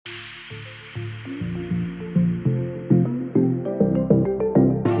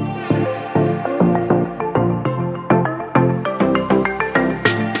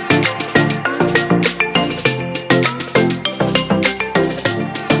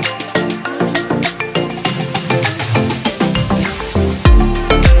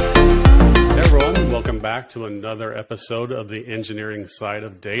to another episode of the engineering side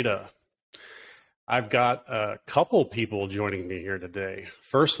of data. I've got a couple people joining me here today.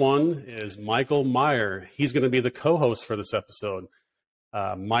 First one is Michael Meyer. He's going to be the co-host for this episode.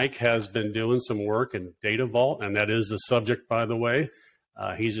 Mike has been doing some work in Data Vault, and that is the subject, by the way.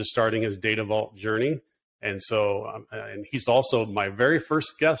 He's just starting his Data Vault journey. And so, and he's also my very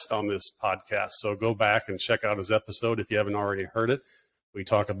first guest on this podcast. So go back and check out his episode if you haven't already heard it. We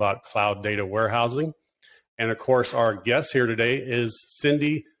talk about cloud data warehousing. And of course, our guest here today is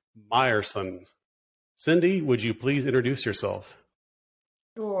Cindi Meyersohn. Cindi, would you please introduce yourself?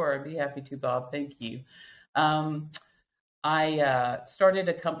 Sure, I'd be happy to, Bob. Thank you. I started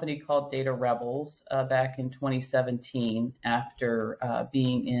a company called Data Rebels back in 2017 after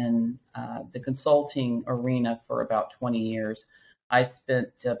being in the consulting arena for about 20 years. I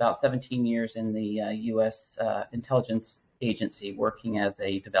spent about 17 years in the U.S. intelligence agency working as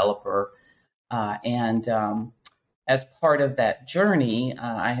a developer. And as part of that journey,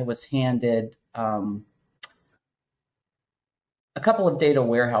 I was handed a couple of data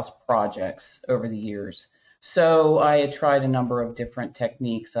warehouse projects over the years. So I had tried a number of different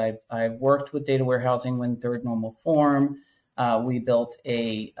techniques. I've worked with data warehousing when third normal form. We built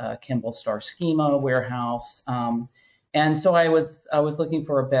a Kimball Star schema warehouse. And so I was looking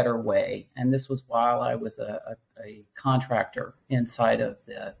for a better way. And this was while I was a contractor inside of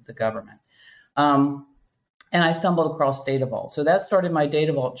the government. And I stumbled across Data Vault. So that started my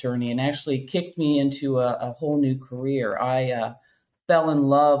Data Vault journey and actually kicked me into a whole new career. I fell in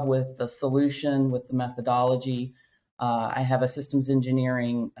love with the solution, with the methodology. I have a systems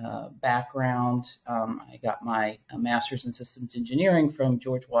engineering background. I got my master's in systems engineering from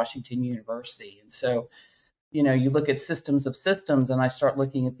George Washington University. And so, you know, you look at systems of systems, and I start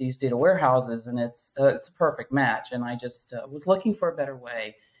looking at these data warehouses, and it's a perfect match. And I just was looking for a better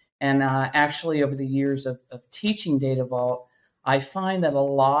way. And actually, over the years of teaching Data Vault, I find that a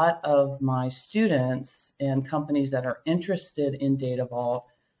lot of my students and companies that are interested in Data Vault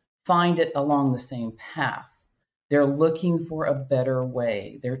find it along the same path. They're looking for a better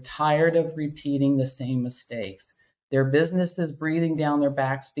way. They're tired of repeating the same mistakes. Their business is breathing down their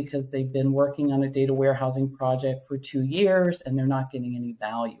backs because they've been working on a data warehousing project for 2 years and they're not getting any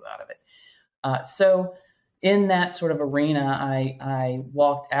value out of it. So in that sort of arena, I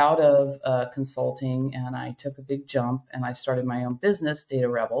walked out of consulting and I took a big jump and I started my own business, Data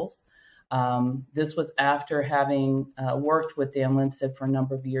Rebels. This was after having worked with Dan Lindstedt for a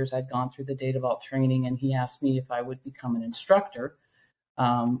number of years. I'd gone through the Data Vault training and he asked me if I would become an instructor.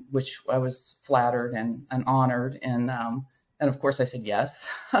 Which I was flattered and honored, and of course I said yes.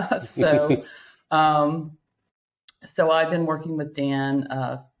 So I've been working with Dan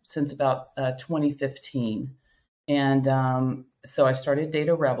since about 2015, and so I started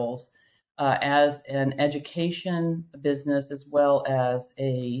Data Rebels as an education business as well as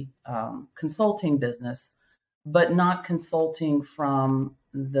a consulting business, but not consulting from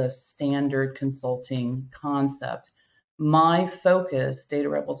the standard consulting concept. My focus, Data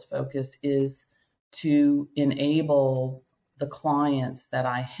Rebels' focus, is to enable the clients that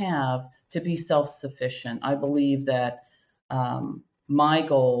I have to be self-sufficient. I believe that my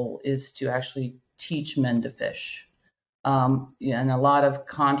goal is to actually teach men to fish. And a lot of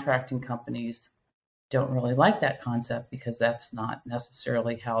contracting companies don't really like that concept because that's not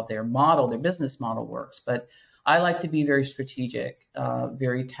necessarily how their business model works. But I like to be very strategic,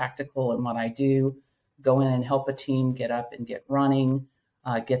 very tactical in what I do. Go in and help a team get up and get running,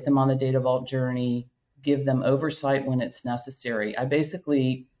 get them on the Data Vault journey, give them oversight when it's necessary. I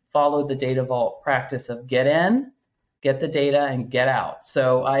basically followed the Data Vault practice of get in, get the data, and get out.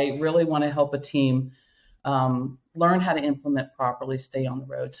 So I really want to help a team learn how to implement properly, stay on the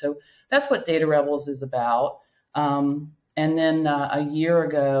road. So that's what Data Rebels is about. And then a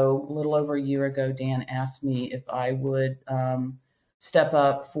little over a year ago, Dan asked me if I would step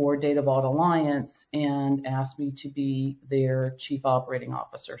up for Data Vault Alliance and asked me to be their chief operating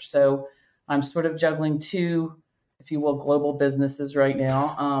officer. So I'm sort of juggling two, if you will, global businesses right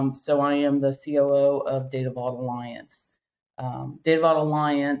now. So I am the COO of Data Vault Alliance. Data Vault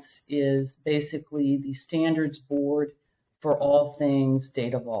Alliance is basically the standards board for all things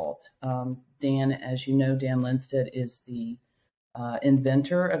Data Vault. Dan, as you know, Dan Lindstedt is the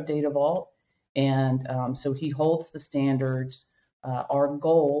inventor of Data Vault. And so he holds the standards. Our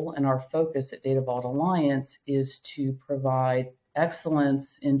goal and our focus at Data Vault Alliance is to provide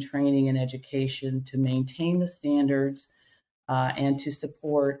excellence in training and education to maintain the standards and to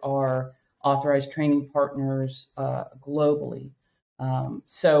support our authorized training partners globally.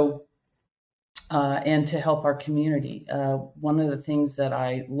 And to help our community. One of the things that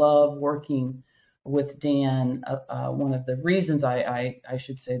I love working with Dan, one of the reasons I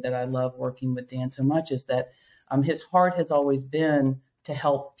should say that I love working with Dan so much is that his heart has always been to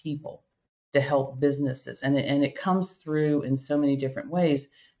help people, to help businesses, and it comes through in so many different ways.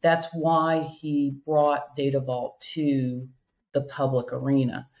 That's why he brought Data Vault to the public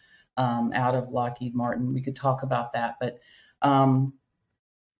arena out of Lockheed Martin. We could talk about that, but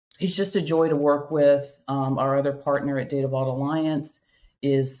he's just a joy to work with. Our other partner at Data Vault Alliance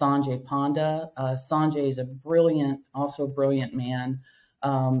is Sanjay Panda. Sanjay is also a brilliant man,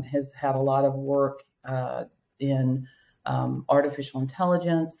 has had a lot of work in artificial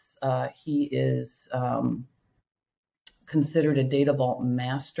intelligence. He is considered a Data Vault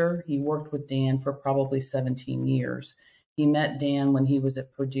master. He worked with Dan for probably 17 years. He met Dan when he was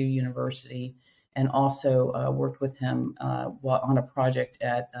at Purdue University and also worked with him on a project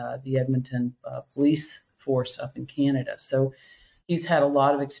at the Edmonton Police Force up in Canada. So he's had a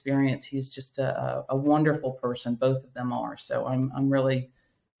lot of experience. He's just a wonderful person. Both of them are. So I'm really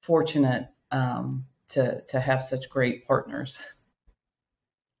fortunate to have such great partners.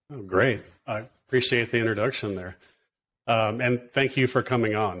 Oh, great. I appreciate the introduction there. And thank you for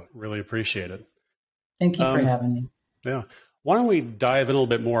coming on. Really appreciate it. Thank you for having me. Yeah. Why don't we dive in a little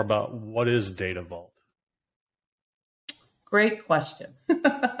bit more about what is Data Vault? Great question.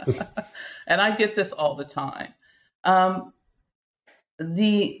 And I get this all the time.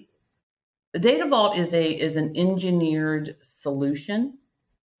 The Data Vault is an engineered solution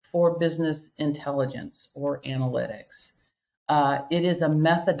for business intelligence or analytics. It is a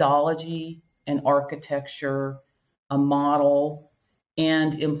methodology, an architecture, a model,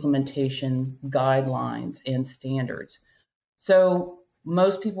 and implementation guidelines and standards. So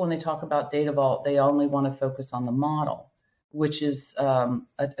most people, when they talk about Data Vault, they only want to focus on the model, which is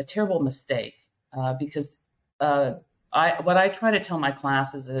a terrible mistake because what I try to tell my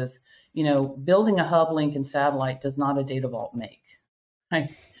classes is, building a hub, link, and satellite does not a Data Vault make, right?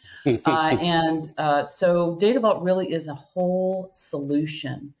 So Data Vault really is a whole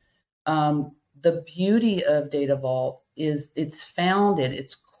solution. The beauty of Data Vault is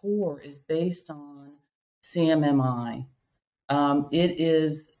its core is based on CMMI.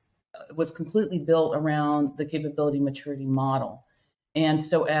 It was completely built around the capability maturity model. And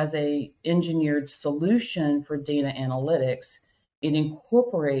so as a engineered solution for data analytics, it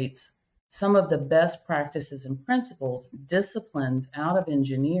incorporates some of the best practices and principles, disciplines out of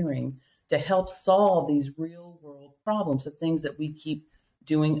engineering to help solve these real world problems, the things that we keep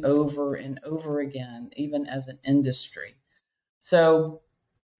doing over and over again, even as an industry. So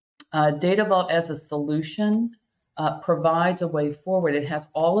Data Vault as a solution provides a way forward. It has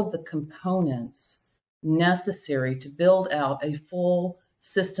all of the components necessary to build out a full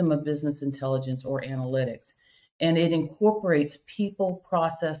system of business intelligence or analytics. And it incorporates people,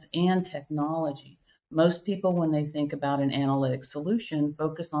 process, and technology. Most people, when they think about an analytics solution,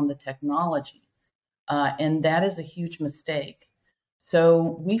 focus on the technology. And that is a huge mistake.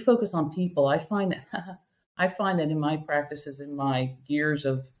 So we focus on people. I find that in my practices, in my years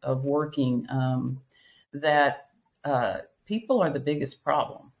of working, that people are the biggest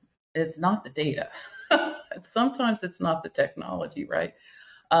problem. It's not the data. Sometimes it's not the technology, right?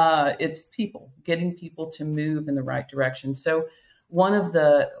 It's people, getting people to move in the right direction. So one of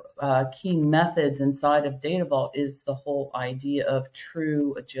the key methods inside of Data Vault is the whole idea of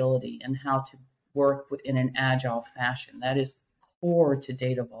true agility and how to work in an agile fashion. That is core to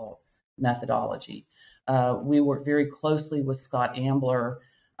Data Vault methodology. We work very closely with Scott Ambler,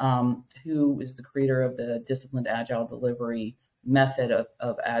 who is the creator of the disciplined agile delivery method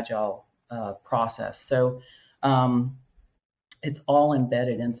of agile process. So it's all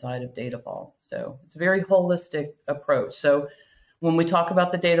embedded inside of Data Vault. So it's a very holistic approach. So when we talk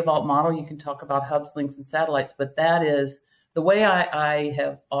about the Data Vault model, you can talk about hubs, links, and satellites, but that is the way I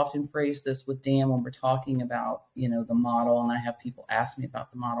have often phrased this with Dan when we're talking about, the model, and I have people ask me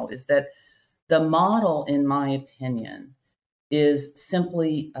about the model, is that the model, in my opinion, is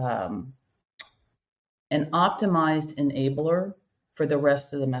simply an optimized enabler for the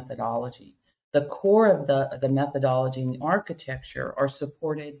rest of the methodology. The core of the methodology and the architecture are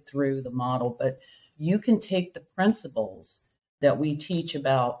supported through the model, but you can take the principles that we teach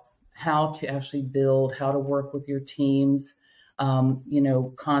about how to actually build, how to work with your teams,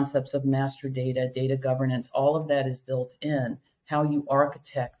 concepts of master data, data governance, all of that is built in. How you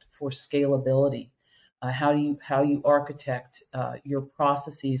architect for scalability, how you architect your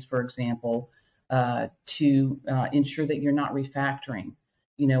processes, for example, to ensure that you're not refactoring,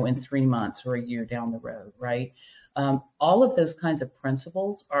 in 3 months or a year down the road, right? All of those kinds of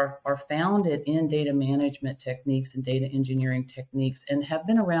principles are founded in data management techniques and data engineering techniques and have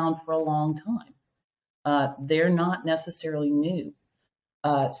been around for a long time. they're not necessarily new.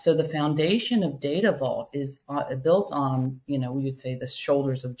 So the foundation of Data Vault is built on, we would say the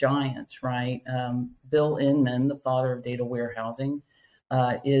shoulders of giants, right? Bill Inman, the father of data warehousing,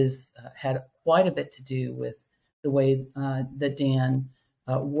 had quite a bit to do with the way that Dan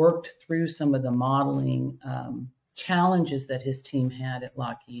worked through some of the modeling challenges that his team had at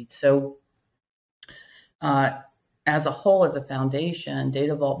Lockheed. So as a whole, as a foundation,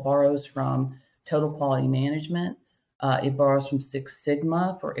 Data Vault borrows from Total Quality Management. It borrows from Six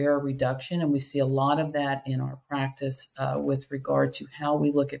Sigma for error reduction, and we see a lot of that in our practice with regard to how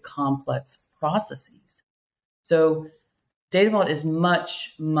we look at complex processes. So Data Vault is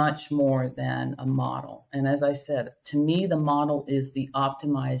much, much more than a model. And as I said, to me, the model is the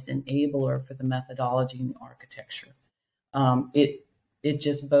optimized enabler for the methodology and the architecture. It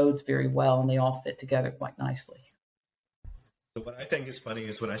just bodes very well, and they all fit together quite nicely. So what I think is funny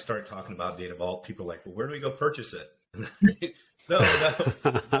is when I start talking about Data Vault, people are like, well, where do we go purchase it? No,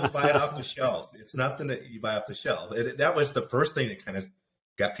 don't buy it off the shelf. It's nothing that you buy off the shelf. That was the first thing that kind of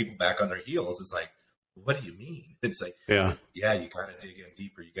got people back on their heels. It's like, what do you mean? It's like, yeah, you got to dig in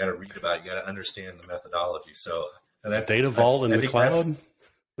deeper. You got to read about it. You got to understand the methodology. So that's Data Vault in the cloud.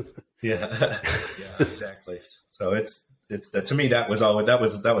 Yeah, exactly. So it's that to me that was a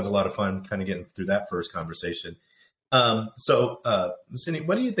lot of fun kind of getting through that first conversation. So Cindi,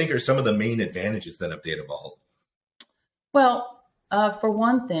 what do you think are some of the main advantages then of Data Vault? Well, for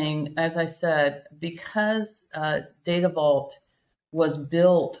one thing, as I said, because Data Vault was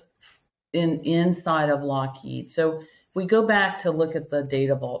built inside of Lockheed. So if we go back to look at the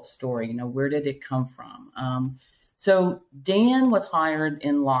Data Vault story, where did it come from? So Dan was hired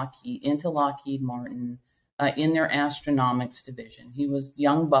into Lockheed Martin in their astronomics division. He was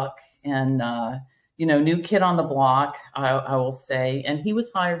young buck and new kid on the block, I will say, and he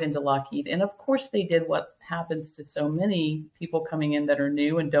was hired into Lockheed. And of course, they did what happens to so many people coming in that are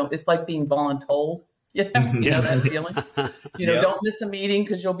new and don't. It's like being voluntold. You know that feeling. Don't miss a meeting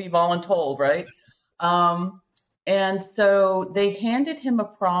because you'll be voluntold, right? And so they handed him a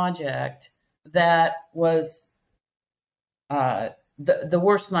project that was the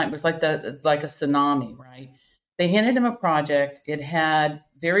worst night was like a tsunami, right? They handed him a project. It had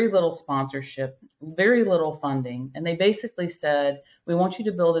very little sponsorship, very little funding, and they basically said, "We want you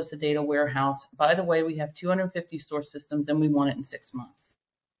to build us a data warehouse. By the way, we have 250 source systems, and we want it in 6 months."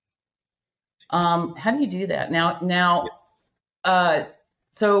 How do you do that now?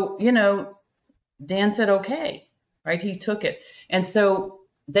 So Dan said, "Okay," right? He took it, and so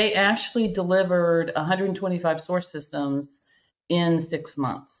they actually delivered 125 source systems in 6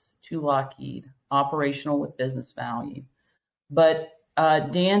 months to Lockheed, operational with business value. But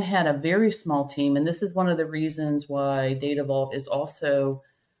Dan had a very small team, and this is one of the reasons why Data Vault is also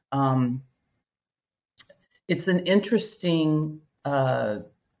it's an interesting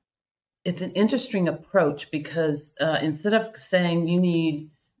approach because instead of saying you need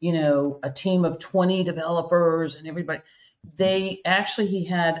a team of 20 developers and everybody, he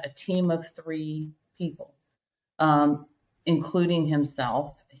had a team of 3 people, including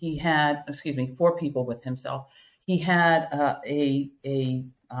himself. He had 4 people with himself. He had a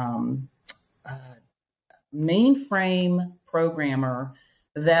mainframe programmer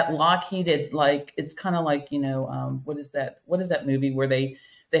that Lockheed had, it's kind of like, what is that movie where they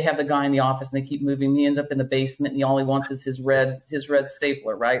have the guy in the office and they keep moving. He ends up in the basement and all he wants is his red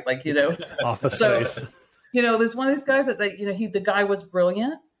stapler, right? Office space. There's one of these guys that the guy was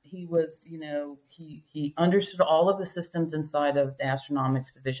brilliant. He was, he understood all of the systems inside of the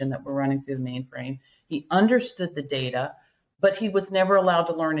astronomics division that were running through the mainframe. He understood the data, but he was never allowed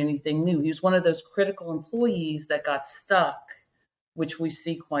to learn anything new. He was one of those critical employees that got stuck, which we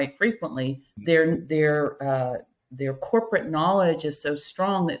see quite frequently. Their corporate knowledge is so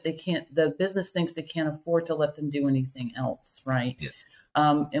strong that the business thinks they can't afford to let them do anything else, right? Yeah.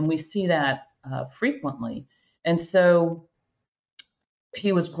 And we see that frequently. And so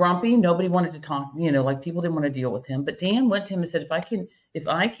he was grumpy. Nobody wanted to talk, people didn't want to deal with him. But Dan went to him and said, if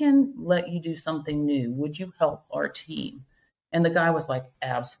I can let you do something new, would you help our team? And the guy was like,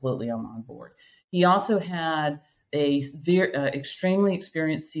 absolutely, I'm on board. He also had a extremely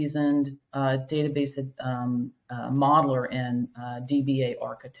experienced, seasoned database modeler and DBA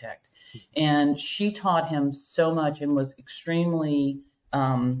architect. And she taught him so much and was extremely,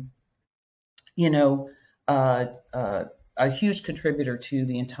 a huge contributor to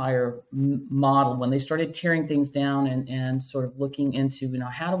the entire model when they started tearing things down and sort of looking into,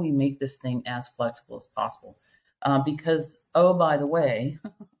 how do we make this thing as flexible as possible? Because, oh, by the way,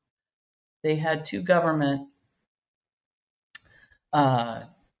 they had 2 government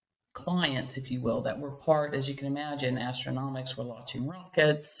clients, if you will, that were part, as you can imagine, astronomics were launching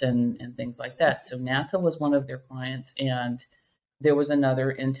rockets and things like that. So NASA was one of their clients, and there was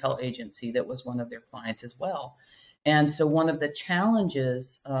another intel agency that was one of their clients as well. And so one of the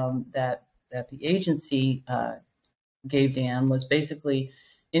challenges that the agency gave Dan was basically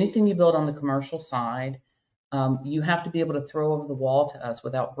anything you build on the commercial side, you have to be able to throw over the wall to us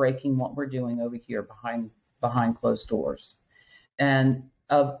without breaking what we're doing over here behind closed doors. And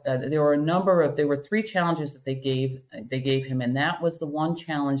there were three challenges that they gave him, and that was the one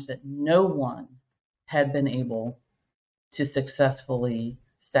challenge that no one had been able to successfully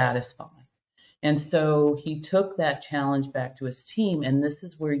satisfy. And so he took that challenge back to his team, and this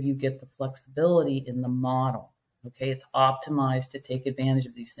is where you get the flexibility in the model. Okay, it's optimized to take advantage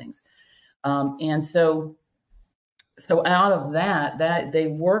of these things. And so out of that they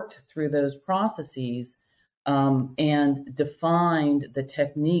worked through those processes and defined the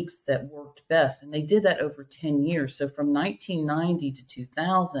techniques that worked best. And they did that over 10 years. So from 1990 to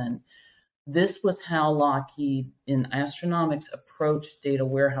 2000, this was how Lockheed in astronomics approached data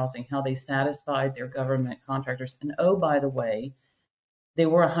warehousing, how they satisfied their government contractors. And oh, by the way, they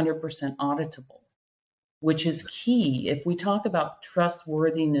were 100% auditable, which is key. If we talk about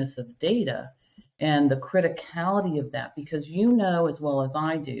trustworthiness of data and the criticality of that, because you know as well as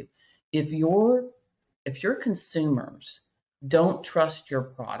I do, if your consumers don't trust your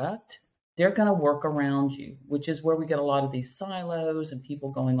product, they're going to work around you, which is where we get a lot of these silos and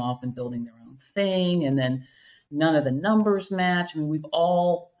people going off and building their own thing, and then none of the numbers match. I mean, we've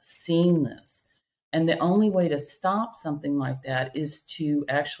all seen this. And the only way to stop something like that is to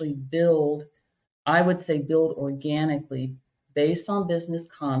actually build, I would say build organically based on business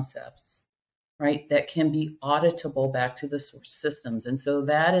concepts, right, that can be auditable back to the source systems. And so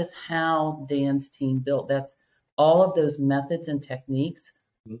that is how Dan's team built. That's all of those methods and techniques.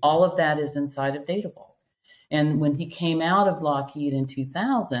 All of that is inside of Data Vault. And when he came out of Lockheed in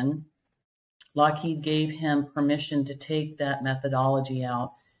 2000, Lockheed gave him permission to take that methodology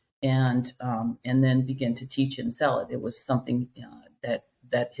out and then begin to teach it and sell it. It was something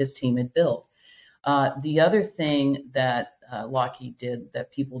that his team had built. The other thing that Lockheed did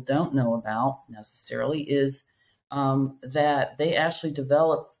that people don't know about necessarily is that they actually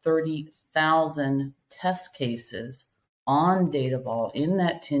developed 30,000 test cases on Data Vault in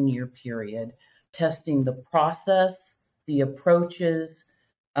that 10-year period, testing the process, the approaches,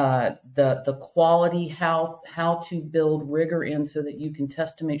 the quality, how to build rigor in so that you can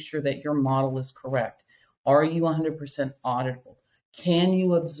test to make sure that your model is correct. Are you 100% auditable? Can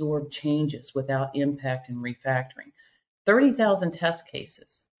you absorb changes without impact and refactoring? 30,000 test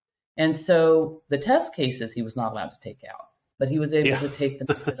cases. And so the test cases he was not allowed to take out, but he was able to take the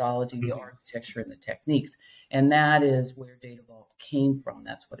methodology, the architecture, and the techniques. And that is where Data Vault came from.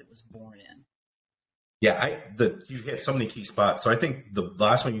 That's what it was born in. Yeah, you hit so many key spots. So I think the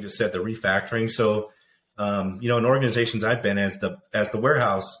last one you just said, the refactoring. So, in organizations I've been as the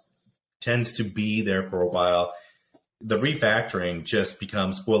warehouse tends to be there for a while, the refactoring just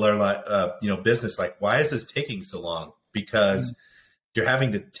becomes business. Like, why is this taking so long? Because you're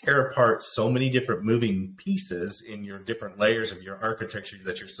having to tear apart so many different moving pieces in your different layers of your architecture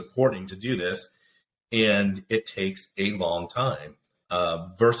that you're supporting to do this. And it takes a long time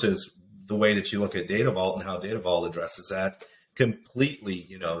versus the way that you look at Data Vault and how Data Vault addresses that completely,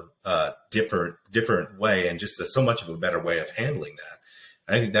 different way, and just so much of a better way of handling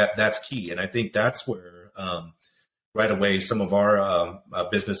that. I think that's key. And I think that's where right away some of our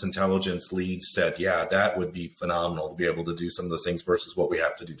business intelligence leads said, yeah, that would be phenomenal to be able to do some of those things versus what we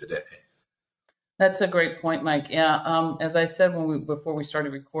have to do today. That's a great point, Mike. Yeah, as I said before we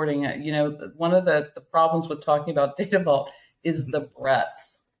started recording, one of the problems with talking about Data Vault is the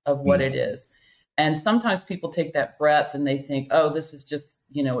breadth of what it is. And sometimes people take that breadth and they think, oh, this is just,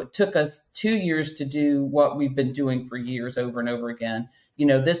 it took us 2 years to do what we've been doing for years over and over again.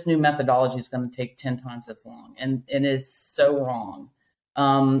 This new methodology is going to take 10 times as long. And it is so wrong.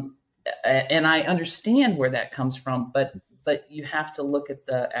 And I understand where that comes from, but you have to look at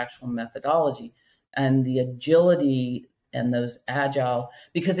the actual methodology and the agility and those agile,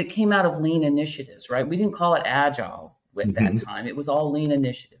 because it came out of lean initiatives, right? We didn't call it agile at that time. It was all lean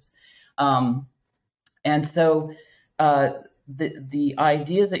initiatives. And so the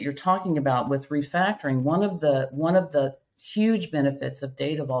ideas that you're talking about with refactoring, one of the huge benefits of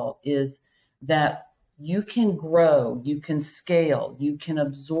Data Vault is that you can grow, you can scale, you can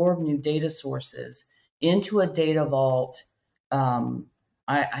absorb new data sources into a Data Vault.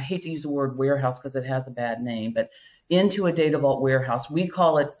 I hate to use the word warehouse because it has a bad name, but into a Data Vault warehouse. We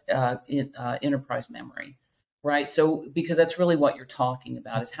call it enterprise memory. right? So because that's really what you're talking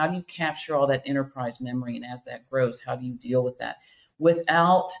about, is how do you capture all that enterprise memory, and as that grows, how do you deal with that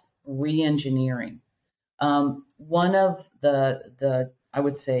without re-engineering? One of the I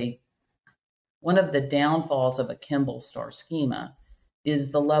would say one of the downfalls of a Kimball star schema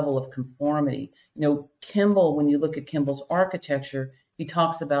is the level of conformity. Kimball, when you look at Kimball's architecture, he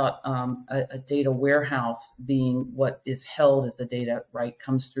talks about a data warehouse being what is held as the data, right,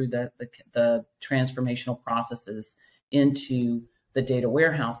 comes through the transformational processes into the data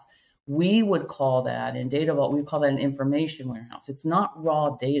warehouse. We would call that in Data Vault, we would call that an information warehouse. It's not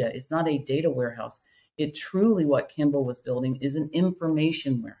raw data. It's not a data warehouse. It truly, what Kimball was building is an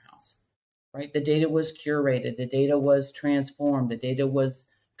information warehouse, right? The data was curated, the data was transformed, the data was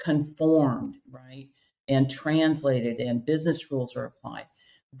conformed, right? And translated, and business rules are applied.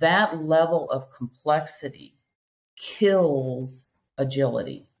 That level of complexity kills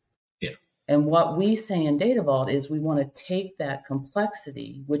agility. Yeah. And what we say in Data Vault is we want to take that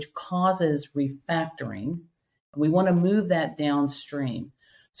complexity, which causes refactoring, and we want to move that downstream.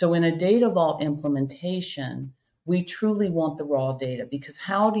 So in a Data Vault implementation, we truly want the raw data, because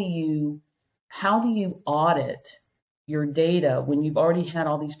how do you audit your data when you've already had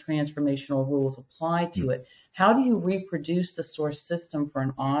all these transformational rules applied to it? How do you reproduce the source system for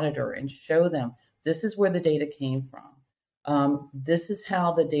an auditor and show them this is where the data came from? This is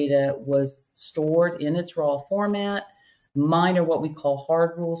how the data was stored in its raw format. Mine are what we call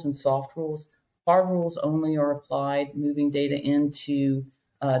hard rules and soft rules. Hard rules only are applied moving data into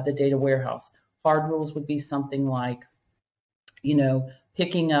the data warehouse. Hard rules would be something like,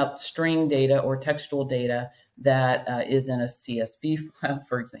 picking up string data or textual data that is in a CSV file,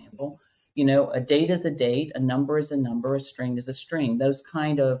 for example. A date is a date, a number is a number, a string is a string. Those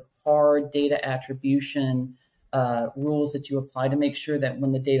kind of hard data attribution rules that you apply to make sure that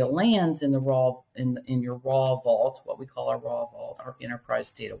when the data lands in the raw in your raw vault, what we call our raw vault, our enterprise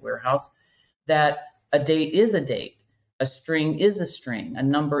data warehouse, that a date is a date, a string is a string, a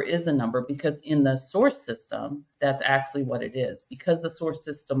number is a number, because in the source system, that's actually what it is. Because the source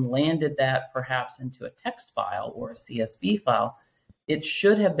system landed that perhaps into a text file or a CSV file, it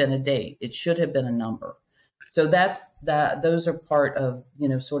should have been a date. It should have been a number. So those are part of,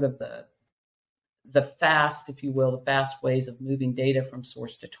 sort of the fast, if you will, the fast ways of moving data from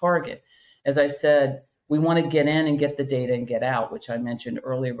source to target. As I said, we want to get in and get the data and get out, which I mentioned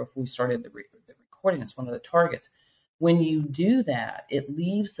earlier before we started the recording. It's one of the targets. When you do that, it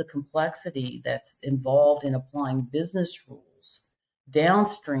leaves the complexity that's involved in applying business rules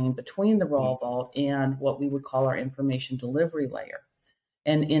downstream between the raw vault and what we would call our information delivery layer.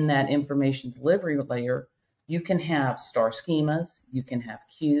 And in that information delivery layer, you can have star schemas, you can have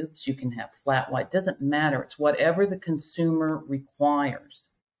cubes, you can have flat white, doesn't matter. It's whatever the consumer requires.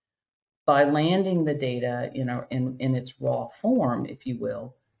 By landing the data in its raw form, if you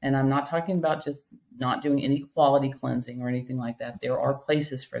will, and I'm not talking about just not doing any quality cleansing or anything like that. There are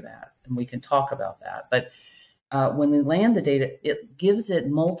places for that, and we can talk about that. But when we land the data, it gives it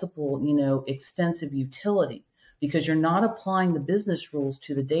multiple, extensive utility, because you're not applying the business rules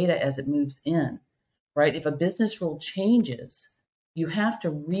to the data as it moves in, right? If a business rule changes, you have to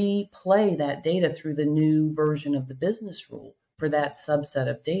replay that data through the new version of the business rule for that subset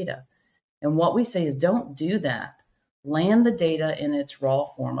of data. And what we say is don't do that. Land the data in its raw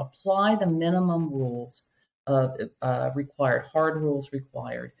form, apply the minimum rules required, hard rules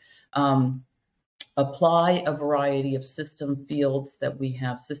required, apply a variety of system fields that we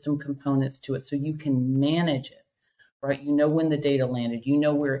have, system components to it, so you can manage it, right? You know when the data landed, you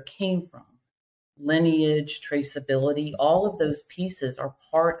know where it came from, lineage, traceability, all of those pieces are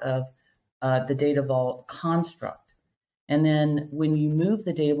part of the Data Vault construct. And then when you move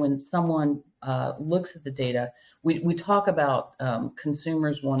the data, when someone looks at the data, we talk about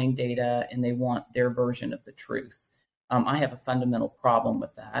consumers wanting data and they want their version of the truth. I have a fundamental problem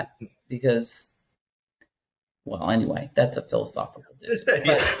with that because, well, anyway, that's a philosophical,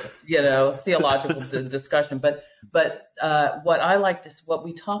 theological discussion. But what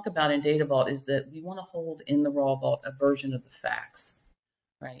we talk about in Data Vault is that we want to hold in the raw vault a version of the facts,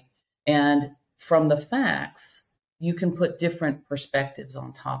 right? And from the facts, you can put different perspectives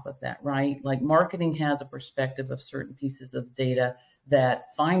on top of that, right? Like marketing has a perspective of certain pieces of data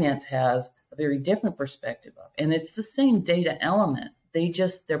that finance has a very different perspective of. And it's the same data element.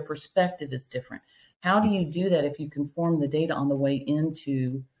 Their perspective is different. How do you do that if you conform the data on the way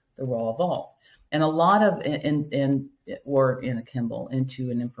into the raw vault? And a lot of, or in a Kimball,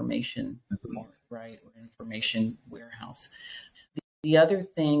 into an information vault, right? Or information warehouse. The other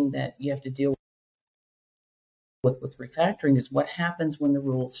thing that you have to deal with refactoring is what happens when the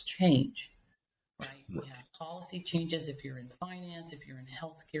rules change, right? We have policy changes if you're in finance, if you're in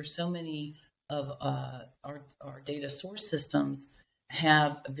healthcare. So many of our data source systems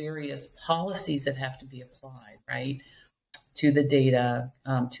have various policies that have to be applied, right, to the data,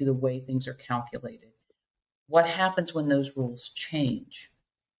 to the way things are calculated. What happens when those rules change?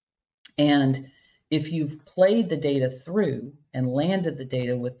 And if you've played the data through and landed the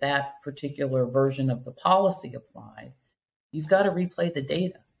data with that particular version of the policy applied, you've got to replay the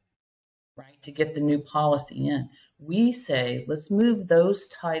data, right, to get the new policy in. We say, let's move those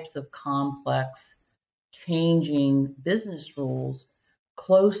types of complex, changing business rules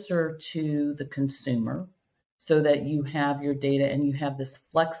closer to the consumer so that you have your data and you have this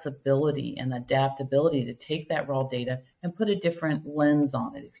flexibility and adaptability to take that raw data and put a different lens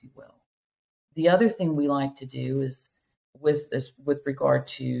on it, if you will. The other thing we like to do is with regard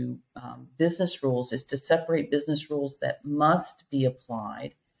to business rules is to separate business rules that must be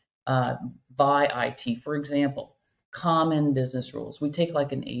applied by IT. For example, common business rules. We take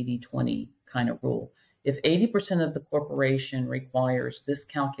like an 80-20 kind of rule. If 80% of the corporation requires this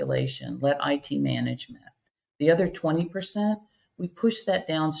calculation, let IT management. The other 20%, we push that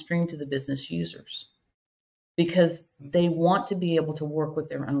downstream to the business users because they want to be able to work with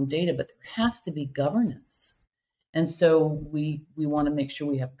their own data, but there has to be governance. And so we want to make sure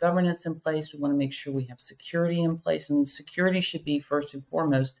we have governance in place. We want to make sure we have security in place. I mean, security should be first and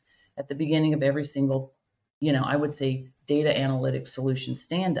foremost at the beginning of every single, I would say data analytics solution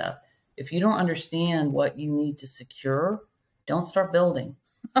stand up. If you don't understand what you need to secure, don't start building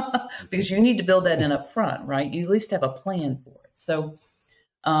because you need to build that in up front, right? You at least have a plan for it. So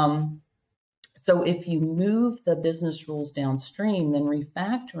if you move the business rules downstream, then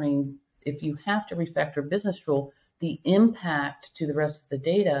refactoring, if you have to refactor a business rule, the impact to the rest of the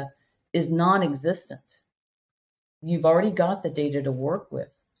data is non-existent. You've already got the data to work with.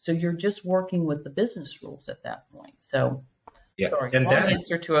 So you're just working with the business rules at that point. So, yeah, sorry, and that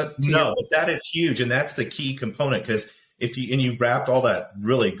answer to no, but that is huge, and that's the key component because you wrapped all that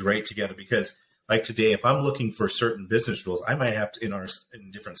really great together because like today, if I'm looking for certain business rules, I might have to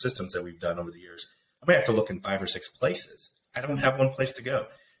in different systems that we've done over the years, I might have to look in 5 or 6 places. I don't have one place to go.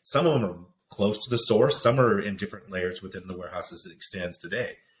 Some of them are close to the source. Some are in different layers within the warehouses it extends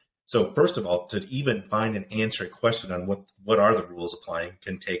today. So first of all, to even find and answer a question on what are the rules applying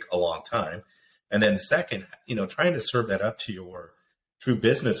can take a long time. And then second, trying to serve that up to your true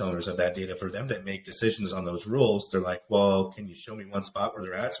business owners of that data for them to make decisions on those rules. They're like, well, can you show me one spot where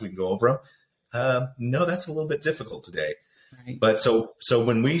they're at so we can go over them? No, that's a little bit difficult today. Right. But so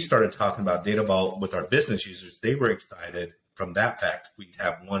when we started talking about Data Vault with our business users, they were excited from that fact. We'd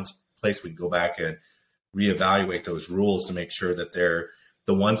have one place we can go back and reevaluate those rules to make sure that they're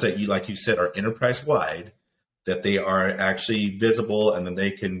the ones that like you said, are enterprise wide, that they are actually visible, and then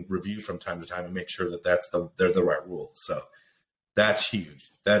they can review from time to time and make sure that they're the right rules. So that's huge.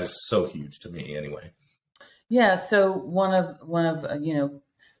 That is so huge to me anyway. Yeah. So one of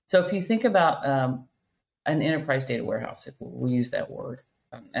so if you think about an enterprise data warehouse, if we use that word,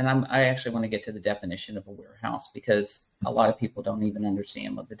 and I actually want to get to the definition of a warehouse because a lot of people don't even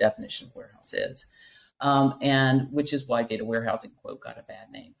understand what the definition of warehouse is, and which is why data warehousing quote got a bad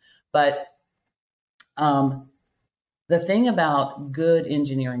name. But the thing about good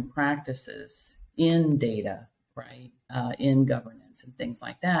engineering practices in data, right, in governance and things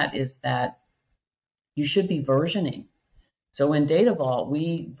like that, is that you should be versioning. So in Data Vault,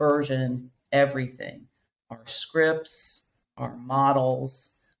 we version everything: our scripts, our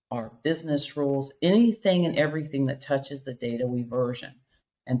models, our business rules, anything and everything that touches the data we version.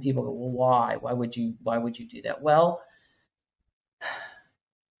 And people go, well, why? Why would you do that? Well,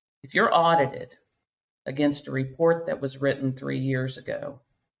 if you're audited against a report that was written 3 years ago,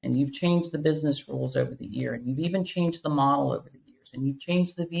 and you've changed the business rules over the year, and you've even changed the model over the years, and you've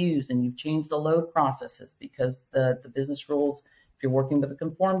changed the views, and you've changed the load processes because the business rules, if you're working with a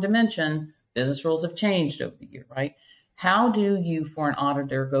conformed dimension, business rules have changed over the year, right? How do you, for an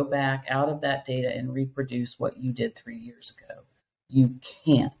auditor, go back out of that data and reproduce what you did 3 years ago? You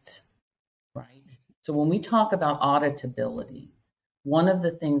can't, right? So when we talk about auditability, one of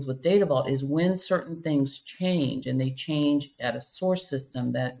the things with Data Vault is when certain things change, and they change at a source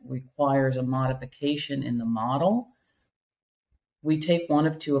system that requires a modification in the model, we take one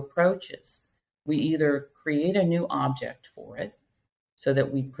of two approaches. We either create a new object for it so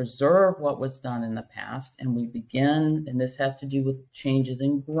that we preserve what was done in the past, and we begin, and this has to do with changes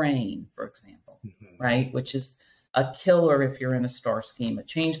in grain, for example, right? Which is a killer if you're in a star schema.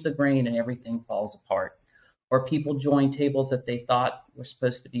 Change the grain and everything falls apart. or people join tables that they thought were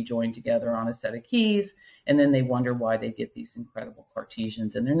supposed to be joined together on a set of keys, and then they wonder why they get these incredible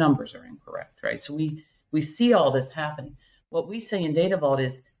Cartesians and their numbers are incorrect, right? So we see all this happening. What we say in Data Vault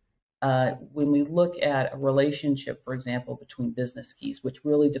is when we look at a relationship, for example, between business keys, which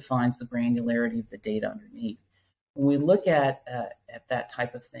really defines the granularity of the data underneath, when we look at that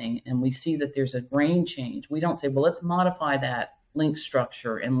type of thing and we see that there's a grain change, we don't say, well, let's modify that link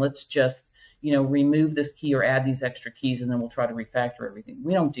structure and let's just remove this key or add these extra keys and then we'll try to refactor everything.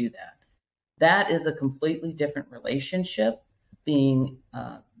 We don't do that. That is a completely different relationship being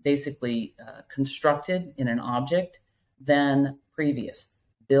basically constructed in an object than previous.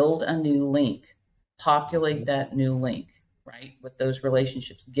 Build a new link, populate that new link, right, with those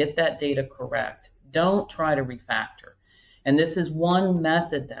relationships. Get that data correct. Don't try to refactor. And this is one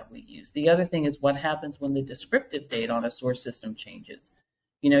method that we use. The other thing is what happens when the descriptive data on a source system changes.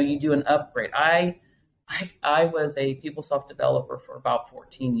 You do an upgrade. I was a PeopleSoft developer for about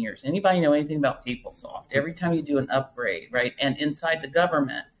 14 years. Anybody know anything about PeopleSoft? Every time you do an upgrade, right, and inside the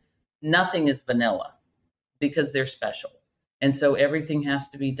government, nothing is vanilla because they're special. And so everything has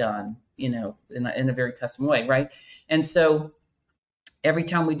to be done, in a very custom way, right? And so every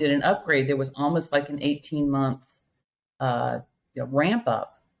time we did an upgrade, there was almost like an 18-month ramp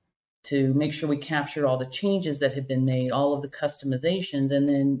up to make sure we captured all the changes that had been made, all of the customizations, and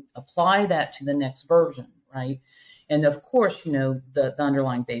then apply that to the next version, right? And of course, the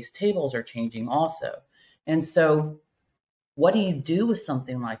underlying base tables are changing also. And so what do you do with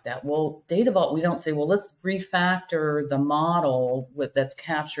something like that? Well, Data Vault, we don't say, well, let's refactor the model that's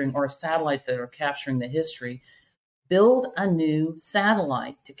capturing, or satellites that are capturing the history. Build a new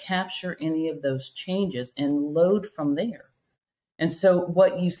satellite to capture any of those changes and load from there. And so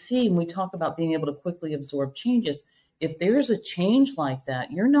what you see when we talk about being able to quickly absorb changes, if there's a change like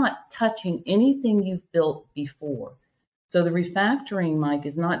that, you're not touching anything you've built before. So the refactoring, Mike,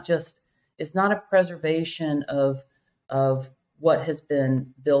 is not a preservation of what has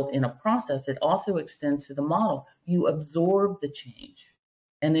been built in a process. It also extends to the model. You absorb the change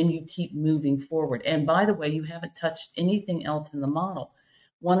and then you keep moving forward. And by the way, you haven't touched anything else in the model.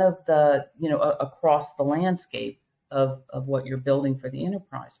 One of the, across the landscape of what you're building for the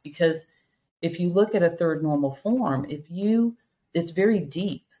enterprise. Because if you look at a third normal form, it's very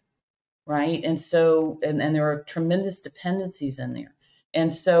deep, right? And so, and there are tremendous dependencies in there.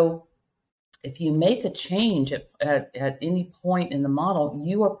 And so if you make a change at any point in the model,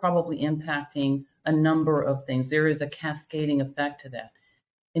 you are probably impacting a number of things. There is a cascading effect to that.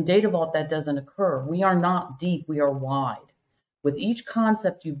 In Data Vault, that doesn't occur. We are not deep, we are wide. With each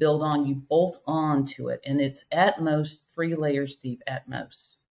concept you build on, you bolt on to it, and it's at most 3 layers deep at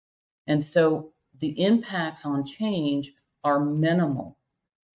most. And so the impacts on change are minimal,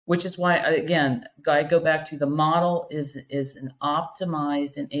 which is why, again, I go back to the model is an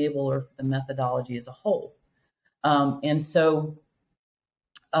optimized enabler for the methodology as a whole. And so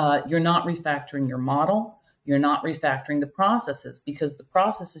you're not refactoring your model. You're not refactoring the processes, because the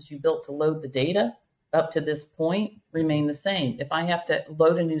processes you built to load the data up to this point remain the same. If I have to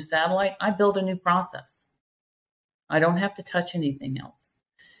load a new satellite, I build a new process. I don't have to touch anything else.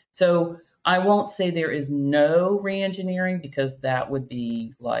 So I won't say there is no re-engineering, because that would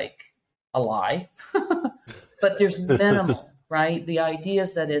be like a lie, but there's minimal, right? The idea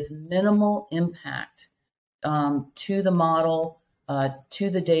is that it's minimal impact to the model, to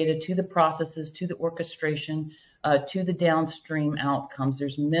the data, to the processes, to the orchestration, to the downstream outcomes.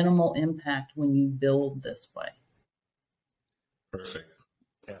 There's minimal impact when you build this way. Perfect.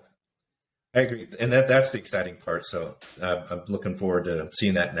 Yeah, I agree. And that's the exciting part. So I'm looking forward to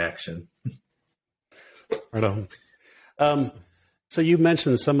seeing that in action. Right on. So you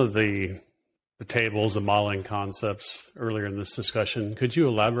mentioned some of the tables, the modeling concepts earlier in this discussion. Could you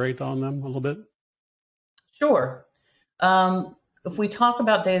elaborate on them a little bit? Sure. If we talk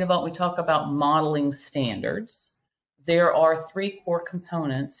about Data Vault, we talk about modeling standards. There are 3 core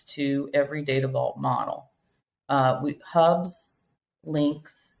components to every Data Vault model: hubs,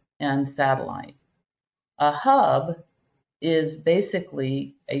 links, and satellite. A hub is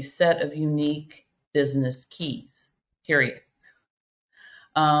basically a set of unique business keys, period.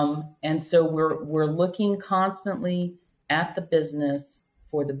 And so we're looking constantly at the business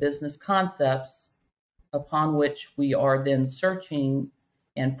for the business concepts upon which we are then searching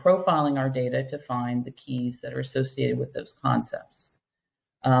and profiling our data to find the keys that are associated with those concepts.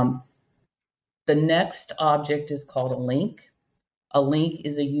 The next object is called a link. A link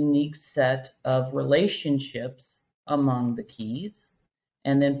is a unique set of relationships among the keys.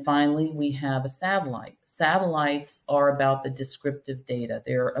 And then finally, we have a satellite. Satellites are about the descriptive data.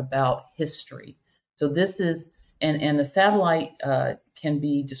 They're about history. So this is, and the satellite can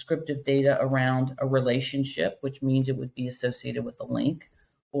be descriptive data around a relationship, which means it would be associated with a link,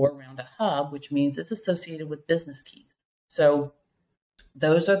 or around a hub, which means it's associated with business keys. So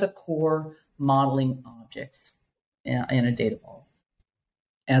those are the core modeling objects in a data vault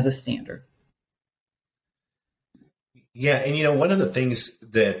as a standard. Yeah, and one of the things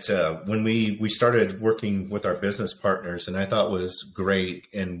that when we started working with our business partners, and I thought was great,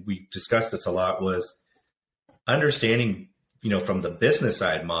 and we discussed this a lot, was understanding, from the business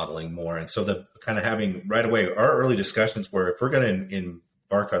side modeling more. And so the kind of having right away, our early discussions were, if we're going to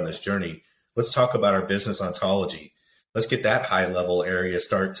embark on this journey, let's talk about our business ontology. Let's get that high level area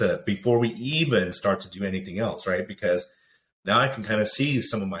before we even start to do anything else, right? Because now I can kind of see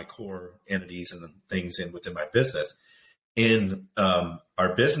some of my core entities and things within my business. In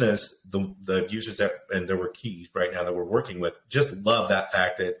our business, the users and there were keys right now that we're working with, just love that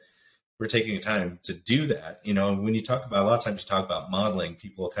fact that we're taking the time to do that. When you talk about, a lot of times you talk about modeling,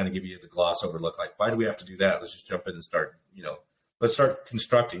 people will kind of give you the gloss over look, like, why do we have to do that? Let's just jump in and start, let's start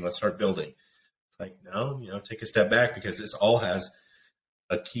constructing, let's start building. It's like, no, take a step back, because this all has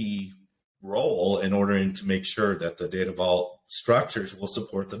a key role in order to make sure that the data vault structures will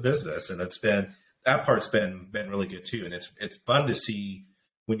support the business. And that part's been really good too. And it's fun to see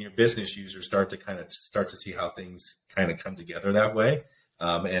when your business users start to see how things kind of come together that way.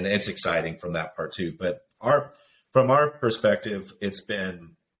 And it's exciting from that part too. But from our perspective, it's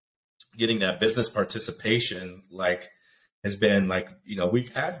been getting that business participation, has been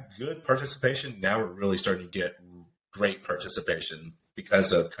we've had good participation. Now we're really starting to get great participation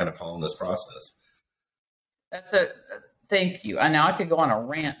because of kind of following this process. Thank you. Now I could go on a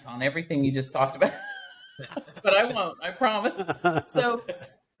rant on everything you just talked about, but I won't, I promise. So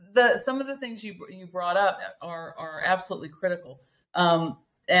some of the things you brought up are absolutely critical.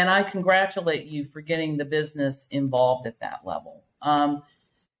 And I congratulate you for getting the business involved at that level.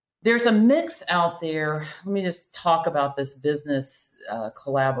 There's a mix out there. Let me just talk about this business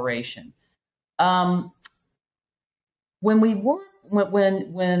collaboration.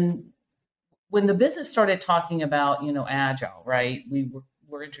 When the business started talking about, agile, right?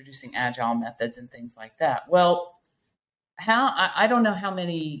 We're introducing agile methods and things like that. Well, I don't know how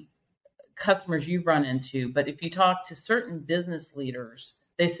many customers you've run into, but if you talk to certain business leaders,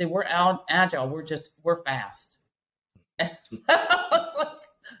 they say, we're agile, we're fast. That's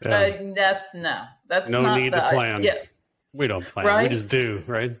no not need to plan. Yeah. We don't plan, right? We just do,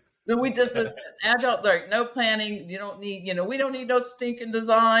 right? We just agile, like no planning. You don't need, we don't need no stinking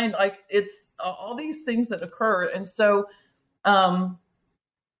design. Like it's all these things that occur. And so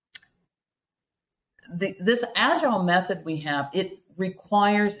this agile method we have, it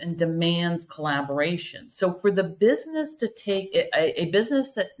requires and demands collaboration. So for the business to take a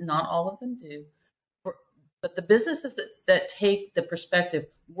business that not all of them do, but the businesses that take the perspective,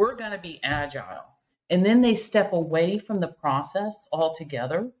 we're going to be agile, and then they step away from the process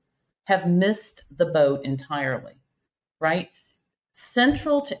altogether, have missed the boat entirely, right?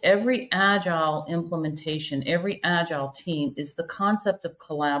 Central to every agile implementation, every agile team is the concept of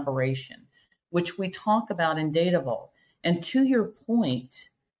collaboration, which we talk about in Data Vault. And to your point,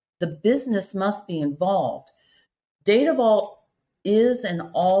 the business must be involved. Data Vault is and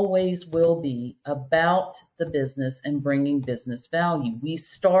always will be about the business and bringing business value. We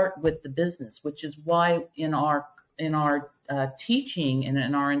start with the business, which is why in our teaching and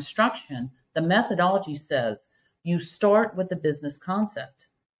in our instruction, the methodology says you start with the business concept,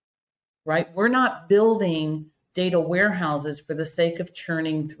 right? We're not building data warehouses for the sake of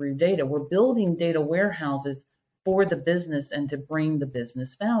churning through data. We're building data warehouses for the business and to bring the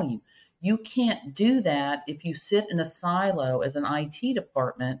business value. You can't do that if you sit in a silo as an IT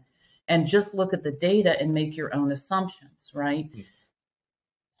department and just look at the data and make your own assumptions, right? Mm-hmm.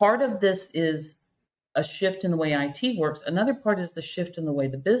 Part of this is a shift in the way IT works. Another part is the shift in the way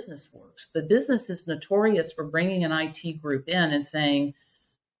the business works. The business is notorious for bringing an IT group in and saying,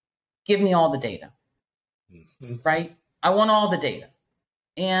 give me all the data, mm-hmm. right? I want all the data.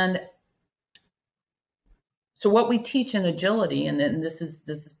 And so what we teach in agility, and then this is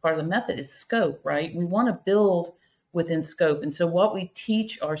part of the method, is scope, right? We want to build within scope. And so what we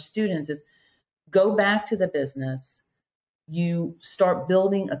teach our students is go back to the business, you start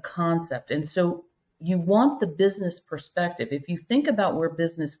building a concept. And so you want the business perspective. If you think about where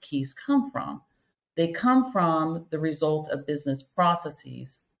business keys come from, they come from the result of business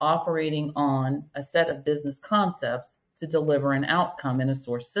processes operating on a set of business concepts to deliver an outcome in a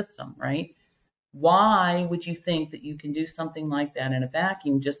source system, right? Why would you think that you can do something like that in a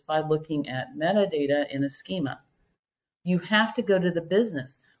vacuum just by looking at metadata in a schema? You have to go to the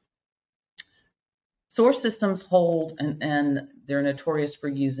business. Source systems hold, and they're notorious for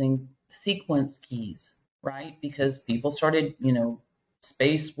using sequence keys, right? Because people started,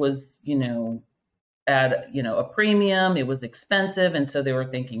 space was, at, a premium, it was expensive. And so they were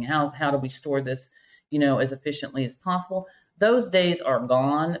thinking, how do we store this, as efficiently as possible? Those days are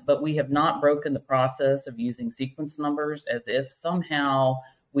gone, but we have not broken the process of using sequence numbers as if somehow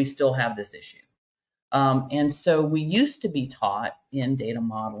we still have this issue. And so we used to be taught in data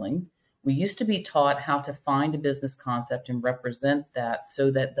modeling, we used to be taught how to find a business concept and represent that so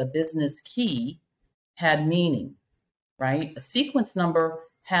that the business key had meaning, right? A sequence number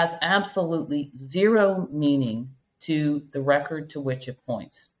has absolutely zero meaning to the record to which it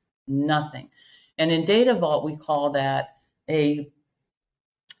points, nothing. And in Data Vault, we call that a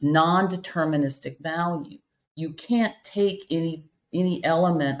non-deterministic value. You can't take any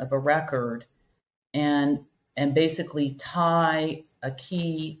element of a record and basically tie a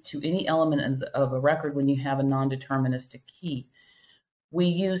key to any element of a record when you have a non-deterministic key. We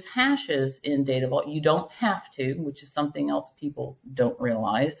use hashes in Data Vault. You don't have to, which is something else people don't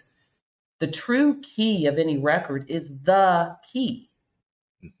realize. The true key of any record is the key.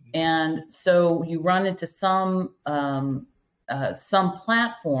 And so you run into some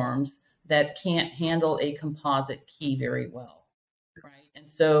platforms that can't handle a composite key very well, right? And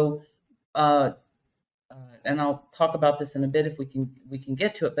so, and I'll talk about this in a bit if we can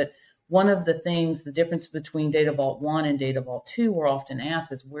get to it, but one of the things, the difference between Data Vault 1 and Data Vault 2, we're often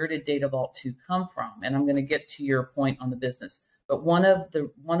asked is, where did Data Vault 2 come from? And I'm going to get to your point on the business. But one of the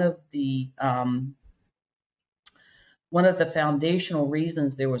foundational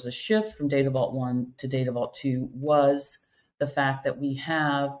reasons there was a shift from Data Vault 1 to Data Vault 2 was the fact that we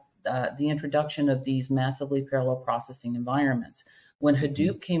have the introduction of these massively parallel processing environments. When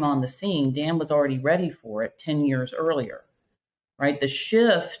Hadoop came on the scene, Dan was already ready for it 10 years earlier, right? The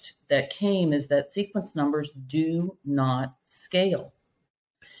shift that came is that sequence numbers do not scale.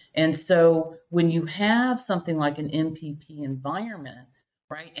 And so when you have something like an MPP environment,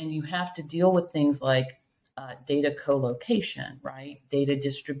 right, and you have to deal with things like data co-location, right, data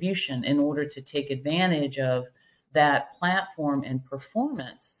distribution in order to take advantage of that platform and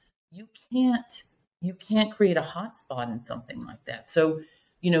performance, you can't create a hotspot in something like that. So,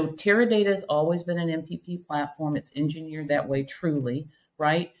 Teradata has always been an MPP platform. It's engineered that way, truly,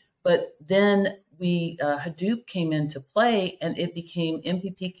 right? But then Hadoop came into play, and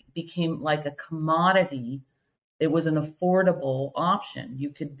MPP became like a commodity. It was an affordable option. You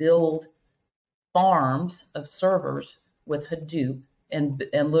could build farms of servers with Hadoop and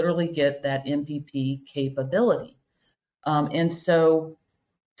literally get that MPP capability. And so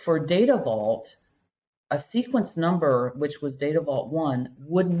for Data Vault, a sequence number, which was Data Vault 1,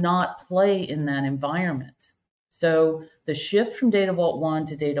 would not play in that environment. So the shift from Data Vault 1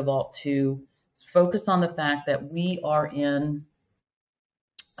 to Data Vault 2 is focused on the fact that we are in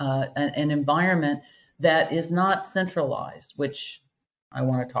an environment that is not centralized, which I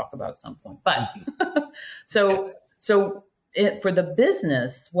want to talk about at some point. But so for the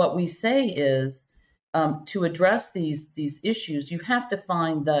business, what we say is to address these issues, you have to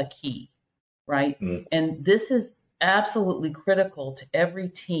find the key. Right? And this is absolutely critical to every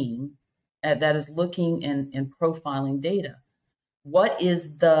team that is looking and profiling data. What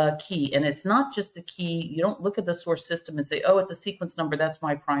is the key? And it's not just the key. You don't look at the source system and say, oh, it's a sequence number, that's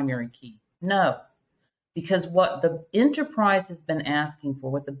my primary key. No, because what the enterprise has been asking for,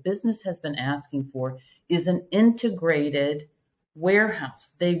 what the business has been asking for, is an integrated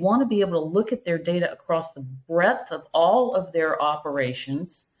warehouse. They want to be able to look at their data across the breadth of all of their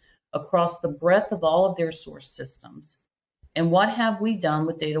operations, across the breadth of all of their source systems. And what have we done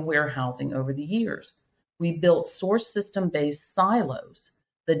with data warehousing over the years? We built source system-based silos.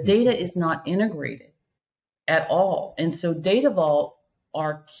 The data is not integrated at all. And so Data Vault,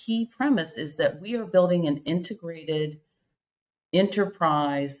 our key premise is that we are building an integrated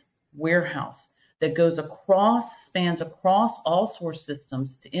enterprise warehouse that spans across all source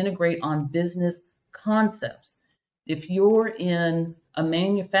systems to integrate on business concepts. If you're in a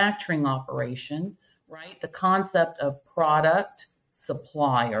manufacturing operation, right, the concept of product,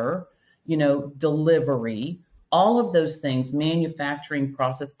 supplier, delivery, all of those things, manufacturing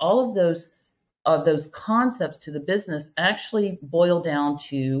process, all of those concepts to the business actually boil down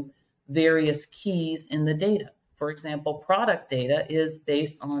to various keys in the data. For example, product data is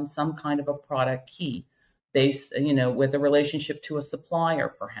based on some kind of a product key, based, with a relationship to a supplier,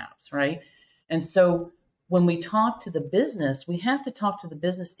 perhaps, right? And so when we talk to the business, we have to talk to the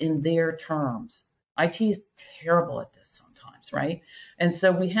business in their terms. IT is terrible at this sometimes, right? And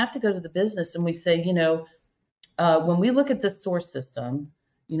so we have to go to the business and we say, when we look at this source system,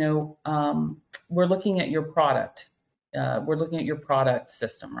 we're looking at your product. We're looking at your product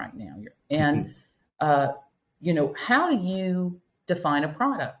system right now. And, how do you define a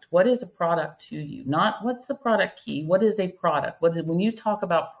product? What is a product to you? Not what's the product key? What is a product? When you talk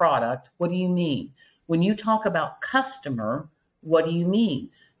about product, what do you mean? When you talk about customer, what do you mean?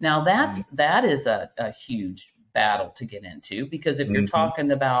 Now that is a huge battle to get into, because if you're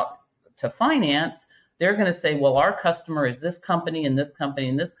talking about to finance, they're going to say, well, our customer is this company and this company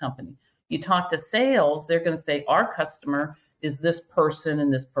and this company. You talk to sales, they're going to say our customer is this person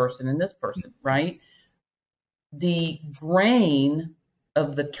and this person and this person, right? The brain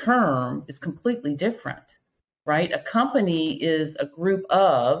of the term is completely different, right? A company is a group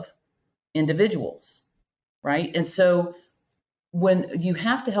of individuals, right? And so when you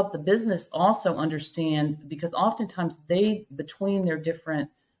have to help the business also understand, because oftentimes between their different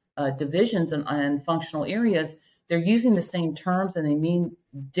divisions and functional areas, they're using the same terms and they mean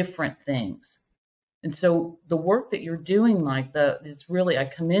different things. And so the work that you're doing, Mike, is really, I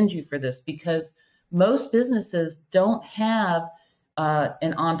commend you for this, because most businesses don't have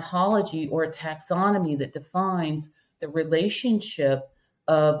an ontology or a taxonomy that defines the relationship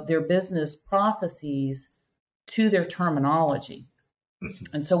of their business processes to their terminology.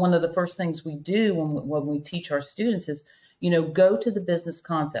 And so one of the first things we do when we teach our students is, go to the business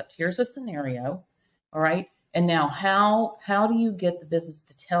concept. Here's a scenario, all right? And now how do you get the business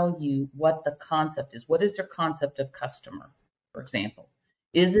to tell you what the concept is? What is their concept of customer, for example?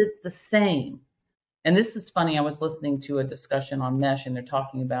 Is it the same? And this is funny. I was listening to a discussion on Mesh, and they're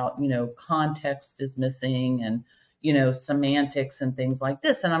talking about, context is missing and, semantics and things like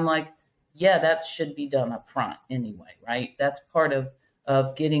this. And I'm like, yeah, that should be done up front anyway, right? That's part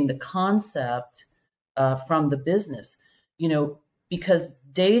of getting the concept from the business, because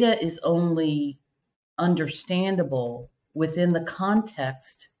data is only understandable within the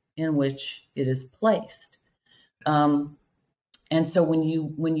context in which it is placed. And so when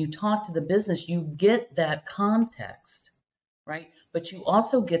you talk to the business, you get that context, right? But you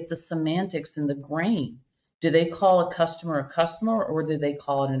also get the semantics and the grain. Do they call a customer, or do they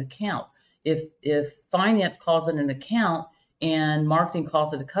call it an account? If finance calls it an account and marketing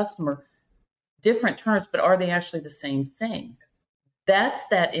calls it a customer, different terms, but are they actually the same thing? That's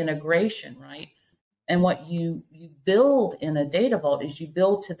that integration, right? And what you build in a data vault is you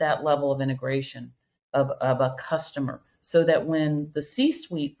build to that level of integration of a customer, so that when the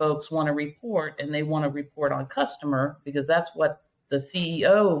C-suite folks want to report, and they want to report on customer because that's what the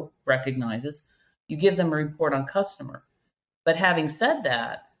CEO recognizes, you give them a report on customer. But having said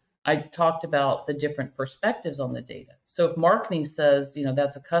that, I talked about the different perspectives on the data. So if marketing says,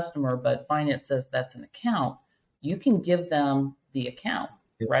 that's a customer, but finance says that's an account, you can give them the account,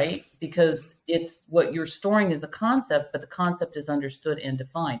 right? Because it's what you're storing is a concept, but the concept is understood and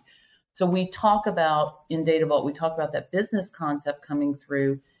defined. So we talk about, in Data Vault, we talk about that business concept coming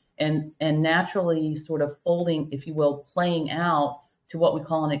through and naturally sort of folding, if you will, playing out to what we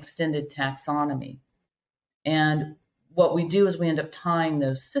call an extended taxonomy. And what we do is we end up tying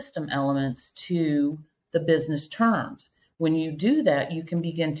those system elements to the business terms. When you do that, you can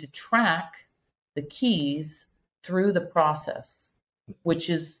begin to track the keys through the process, which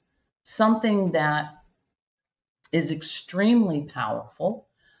is something that is extremely powerful.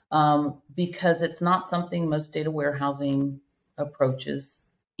 Because it's not something most data warehousing approaches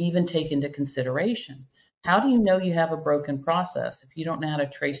even take into consideration. How do you know you have a broken process if you don't know how to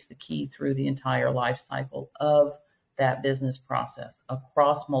trace the key through the entire life cycle of that business process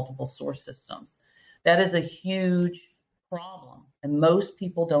across multiple source systems? That is a huge problem, and most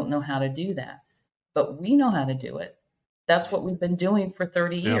people don't know how to do that. But we know how to do it. That's what we've been doing for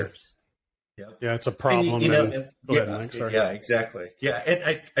 30 years. Yeah, it's a problem. Go ahead, Mike. Sorry. Yeah, exactly. Yeah,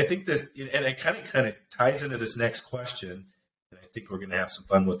 and I think this, and it kind of ties into this next question, and I think we're going to have some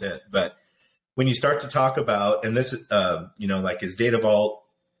fun with it. But when you start to talk about, and this, like, is Data Vault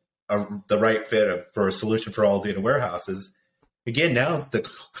the right fit for a solution for all data warehouses? Again, now the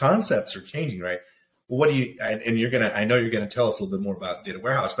concepts are changing, right? Well, what do you? And I know you're going to tell us a little bit more about data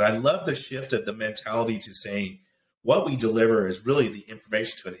warehouse, but I love the shift of the mentality to saying, what we deliver is really the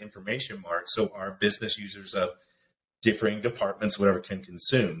information to an information mark, so our business users of differing departments, whatever, can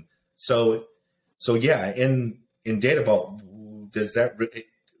consume. So yeah, in Data Vault, does that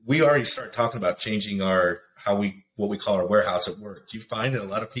we already start talking about changing what we call our warehouse at work? Do you find that a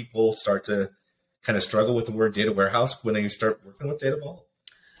lot of people start to kind of struggle with the word data warehouse when they start working with Data Vault?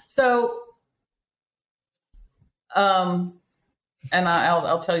 So, and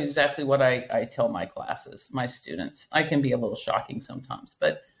I'll tell you exactly what I tell my classes, my students. I can be a little shocking sometimes,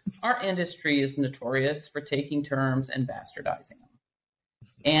 but our industry is notorious for taking terms and bastardizing them.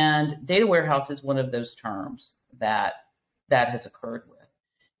 And data warehouse is one of those terms that has occurred with.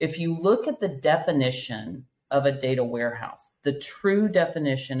 If you look at the definition of a data warehouse, the true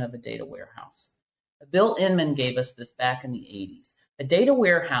definition of a data warehouse, Bill Inman gave us this back in the 80s. A data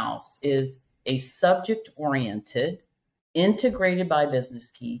warehouse is a subject-oriented, integrated by business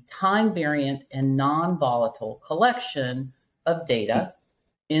key, time-variant, and non-volatile collection of data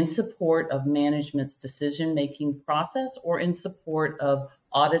in support of management's decision-making process or in support of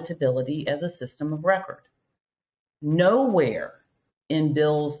auditability as a system of record. Nowhere in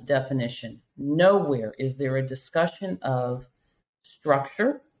Bill's definition, nowhere is there a discussion of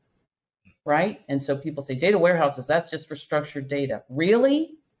structure, right? And so people say data warehouses, that's just for structured data.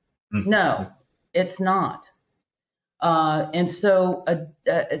 Really? No, it's not. And so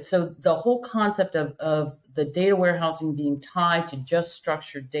the whole concept of the data warehousing being tied to just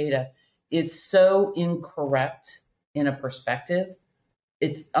structured data is so incorrect in a perspective.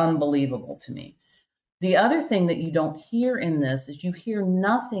 It's unbelievable to me. The other thing that you don't hear in this is you hear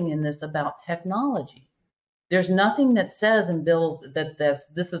nothing in this about technology. There's nothing that says in Bill's that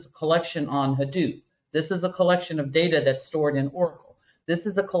this is a collection on Hadoop. This is a collection of data that's stored in Oracle. This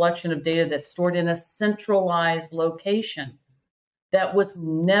is a collection of data that's stored in a centralized location. That was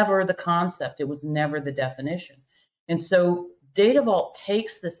never the concept. It was never the definition. And so Data Vault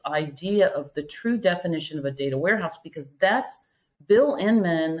takes this idea of the true definition of a data warehouse, because that's Bill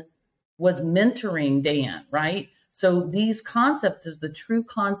Inman was mentoring Dan, right? So these concepts is the true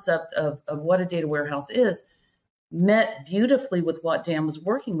concept of what a data warehouse is, met beautifully with what Dan was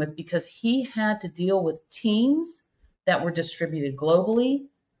working with, because he had to deal with teams that were distributed globally,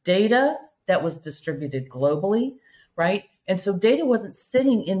 data that was distributed globally, right? And so data wasn't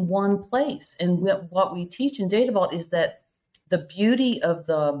sitting in one place. And what we teach in Data Vault is that the beauty of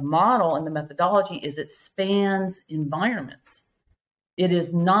the model and the methodology is it spans environments. It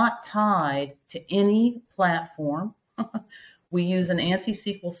is not tied to any platform. We use an ANSI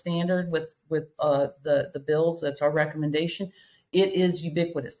SQL standard with the builds. That's our recommendation. It is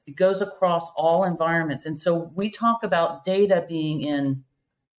ubiquitous. It goes across all environments. And so we talk about data being in,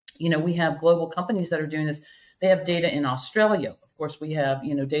 we have global companies that are doing this. They have data in Australia. Of course, we have,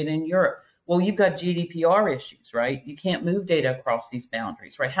 data in Europe. Well, you've got GDPR issues, right? You can't move data across these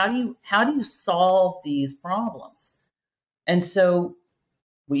boundaries, right? How do you solve these problems? And so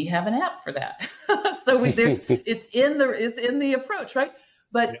we have an app for that. So it's in the approach, right?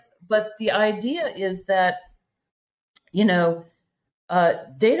 But the idea is that,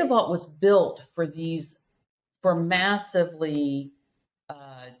 Data Vault was built for massively,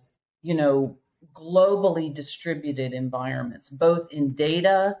 globally distributed environments, both in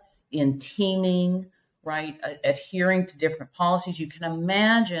data, in teaming, right? Adhering to different policies. You can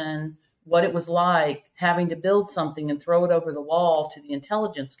imagine what it was like having to build something and throw it over the wall to the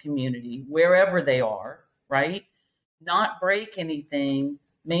intelligence community, wherever they are, right? Not break anything,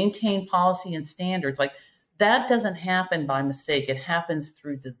 maintain policy and standards. Like, that doesn't happen by mistake. It happens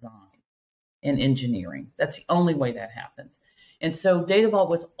through design and engineering. That's the only way that happens. And so Data Vault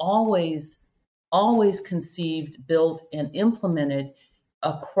was always conceived, built, and implemented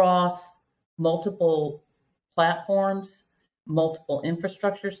across multiple platforms, multiple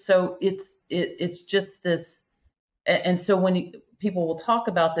infrastructures. So it's just this. And so when people will talk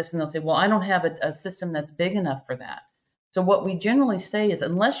about this and they'll say, well, I don't have a system that's big enough for that. So what we generally say is,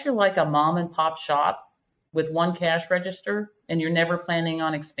 unless you're like a mom and pop shop with one cash register and you're never planning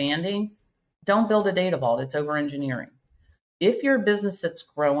on expanding, don't build a Data Vault. It's over engineering. If you're a business that's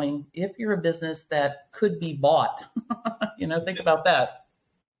growing, if you're a business that could be bought, think about that,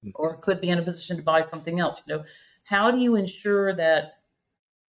 or could be in a position to buy something else, how do you ensure that,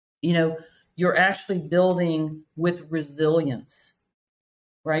 you're actually building with resilience,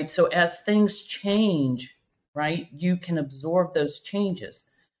 right? So as things change, right, you can absorb those changes.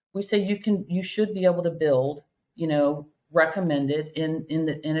 We say you should be able to build, recommended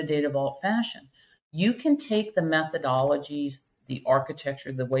in a Data Vault fashion. You can take the methodologies, the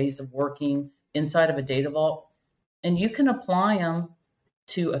architecture, the ways of working inside of a Data Vault, and you can apply them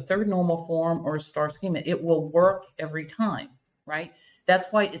to a third normal form or a star schema. It will work every time, right? That's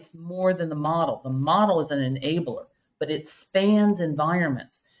why it's more than the model. The model is an enabler, but it spans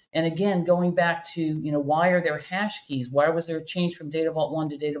environments. And again, going back to, why are there hash keys? Why was there a change from Data Vault 1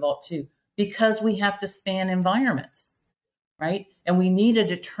 to Data Vault 2? Because we have to span environments, right? And we need a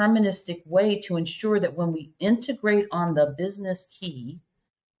deterministic way to ensure that when we integrate on the business key,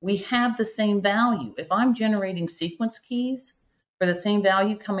 we have the same value. If I'm generating sequence keys for the same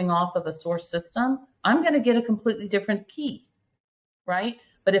value coming off of a source system, I'm going to get a completely different key, right?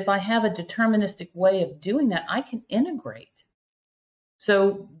 But if I have a deterministic way of doing that, I can integrate.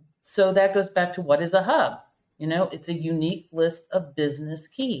 So that goes back to what is a hub? It's a unique list of business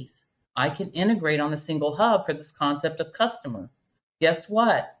keys. I can integrate on a single hub for this concept of customer. Guess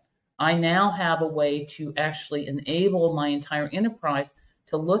what? I now have a way to actually enable my entire enterprise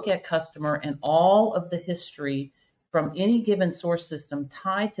to look at customer and all of the history from any given source system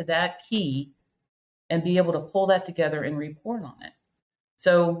tied to that key and be able to pull that together and report on it.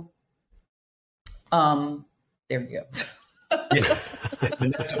 So there you go. Yeah,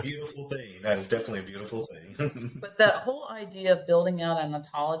 and that's a beautiful thing. That is definitely a beautiful thing. But that whole idea of building out an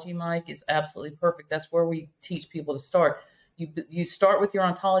ontology, Mike, is absolutely perfect. That's where we teach people to start. You start with your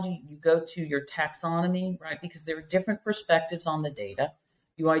ontology, you go to your taxonomy, right? Because there are different perspectives on the data.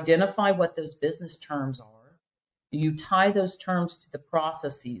 You identify what those business terms are. You tie those terms to the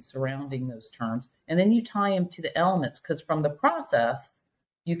processes surrounding those terms, and then you tie them to the elements, because from the process,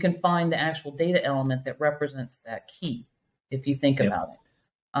 you can find the actual data element that represents that key, if you think about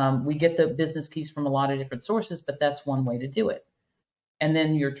it. We get the business keys from a lot of different sources, but that's one way to do it. And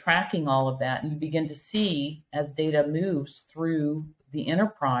then you're tracking all of that, and you begin to see as data moves through the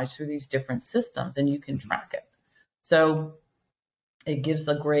enterprise, through these different systems, and you can track it. So it gives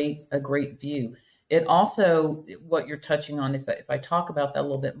a great view. It also, what you're touching on, if I talk about that a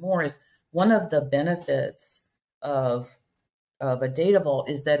little bit more, is one of the benefits of a data vault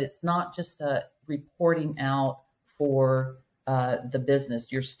is that it's not just a reporting out for the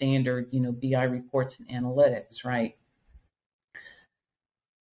business, your standard, BI reports and analytics, right?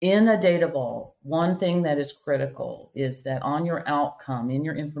 In a data vault, one thing that is critical is that on your outcome, in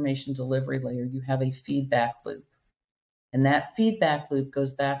your information delivery layer, you have a feedback loop. And that feedback loop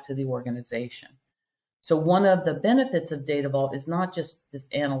goes back to the organization. So one of the benefits of Data Vault is not just this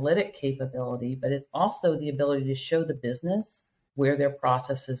analytic capability, but it's also the ability to show the business where their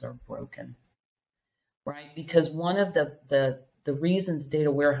processes are broken, right? Because one of the reasons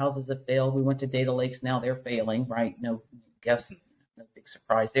data warehouses have failed, we went to data lakes, now they're failing, right? No big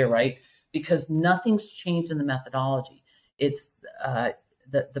surprise there, right? Because nothing's changed in the methodology. It's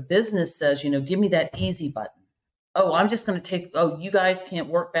the business says, give me that easy button. Oh, I'm just going to you guys can't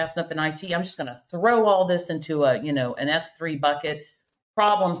work fast enough in IT. I'm just going to throw all this into an S3 bucket.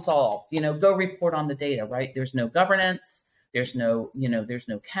 Problem solved. Go report on the data, right? There's no governance. There's no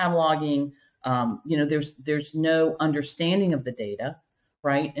cataloging. There's no understanding of the data,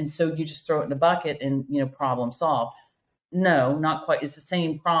 right? And so you just throw it in a bucket and problem solved. No, not quite. It's the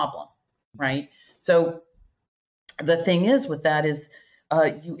same problem, right? So the thing is with that is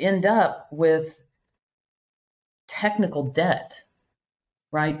you end up with technical debt,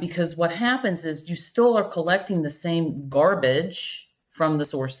 right? Because what happens is you still are collecting the same garbage from the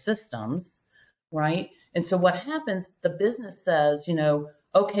source systems, right? And so what happens, the business says,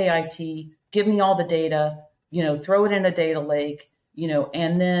 okay, IT, give me all the data, throw it in a data lake,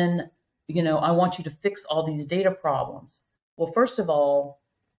 and then, I want you to fix all these data problems. Well, first of all,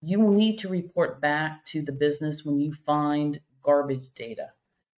 you will need to report back to the business when you find garbage data,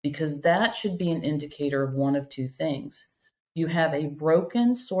 because that should be an indicator of one of two things. You have a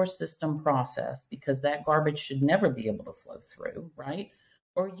broken source system process, because that garbage should never be able to flow through, right?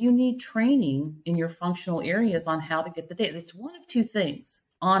 Or you need training in your functional areas on how to get the data. It's one of two things,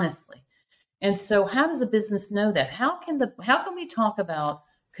 honestly. And so how does a business know that? How can we talk about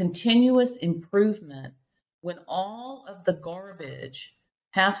continuous improvement when all of the garbage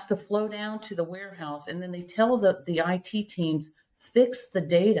has to flow down to the warehouse, and then they tell the IT teams, fix the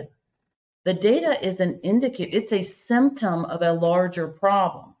data? The data is an indicator, it's a symptom of a larger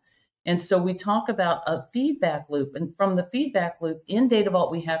problem. And so we talk about a feedback loop, and from the feedback loop in Data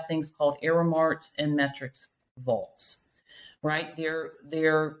Vault, we have things called error marks and metrics vaults, right?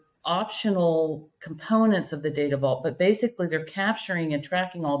 They're optional components of the Data Vault, but basically they're capturing and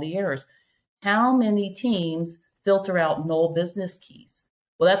tracking all the errors. How many teams filter out null business keys?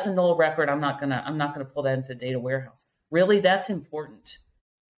 Well, that's a null record. I'm not gonna pull that into data warehouse. Really, that's important,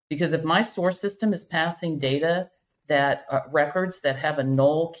 because if my source system is passing data that records that have a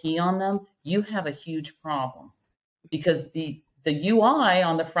null key on them, you have a huge problem, because the UI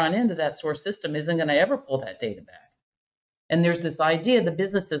on the front end of that source system isn't going to ever pull that data back. And there's this idea, the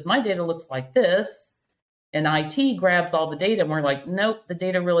business says, my data looks like this, and IT grabs all the data, and we're like, nope, the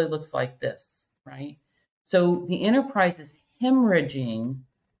data really looks like this, right? So the enterprise is hemorrhaging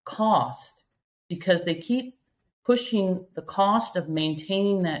cost because they keep pushing the cost of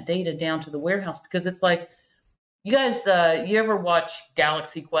maintaining that data down to the warehouse, because it's like, you guys, you ever watch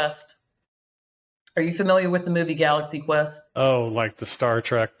Galaxy Quest? Are you familiar with the movie Galaxy Quest? Oh, like the Star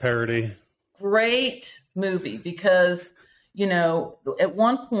Trek parody? Great movie, because, at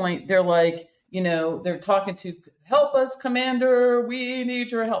one point they're like, they're talking to, help us, Commander, we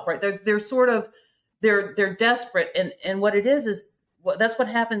need your help, right? They're sort of, they're desperate. And what it is that's what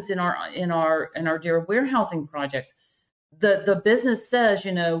happens in our data warehousing projects. The business says,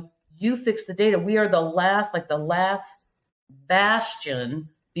 you fix the data. We are the last bastion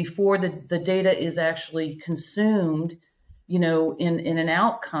before the data is actually consumed, in an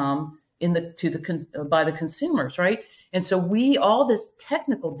outcome by the consumers, right? And so all this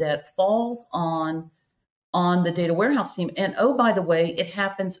technical debt falls on the data warehouse team. And oh, by the way, it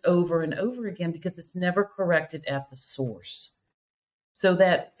happens over and over again because it's never corrected at the source. So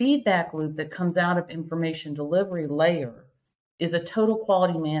that feedback loop that comes out of information delivery layer is a total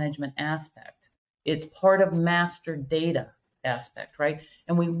quality management aspect. It's part of master data aspect, right?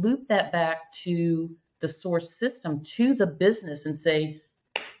 And we loop that back to the source system, to the business, and say,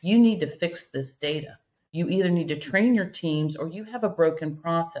 you need to fix this data. You either need to train your teams or you have a broken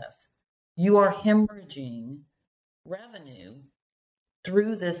process. You are hemorrhaging revenue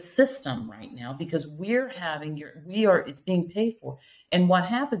through this system right now because it's being paid for. And what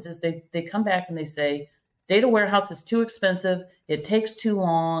happens is they come back and they say, data warehouse is too expensive, it takes too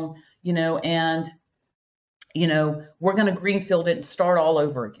long, and we're going to greenfield it and start all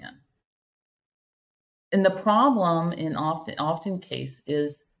over again. And the problem in often case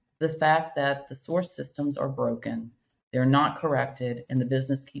is the fact that the source systems are broken, they're not corrected, and the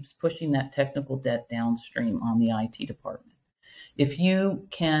business keeps pushing that technical debt downstream on the IT department. If you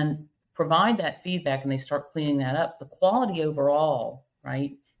can provide that feedback and they start cleaning that up, the quality overall,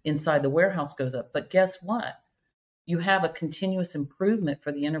 right, inside the warehouse goes up. But guess what? You have a continuous improvement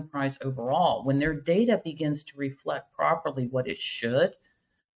for the enterprise overall. When their data begins to reflect properly what it should,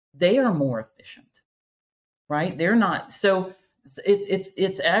 they are more efficient, right? They're not. So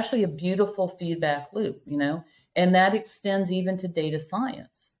it's actually a beautiful feedback loop, and that extends even to data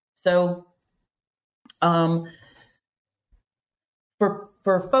science. So for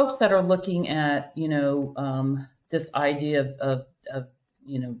folks that are looking at, this idea of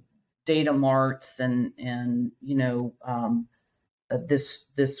data marts and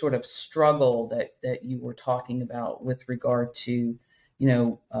this sort of struggle that you were talking about with regard to,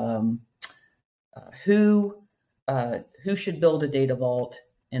 who should build a data vault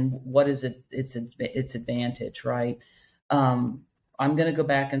and what is its advantage, right? I'm going to go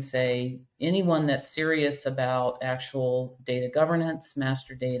back and say anyone that's serious about actual data governance,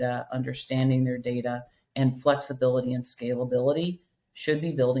 master data, understanding their data, and flexibility and scalability should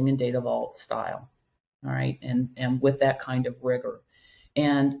be building in data vault style, all right, and with that kind of rigor.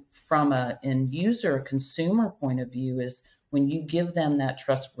 And from an end user consumer point of view is when you give them that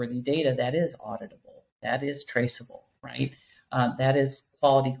trustworthy data, that is auditable, that is traceable, right? That is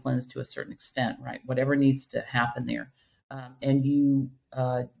quality cleansed to a certain extent, right? Whatever needs to happen there. And you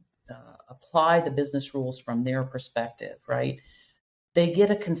apply the business rules from their perspective, right? They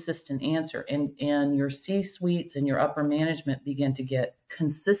get a consistent answer, and your C-suites and your upper management begin to get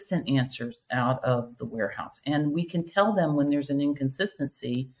consistent answers out of the warehouse. And we can tell them when there's an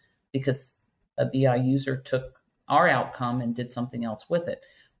inconsistency because a BI user took our outcome and did something else with it.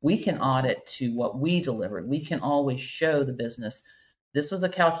 We can audit to what we delivered. We can always show the business, this was a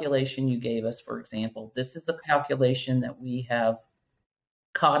calculation you gave us, for example. This is the calculation that we have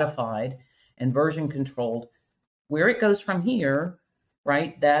codified and version controlled. Where it goes from here,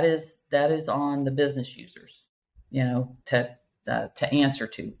 right? That is on the business users, to answer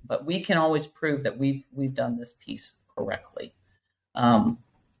to. But we can always prove that we've done this piece correctly.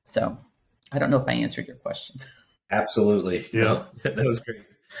 So I don't know if I answered your question. Absolutely. Yeah, no, that was great.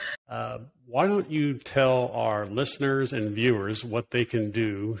 Why don't you tell our listeners and viewers what they can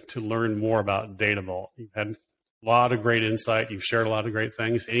do to learn more about Data Vault? You've had a lot of great insight. You've shared a lot of great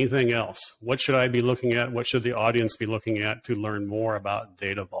things. Anything else? What should I be looking at? What should the audience be looking at to learn more about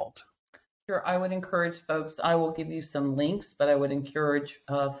Data Vault? Sure. I would encourage folks, I will give you some links, but I would encourage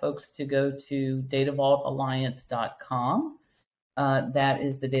folks to go to datavaultalliance.com. That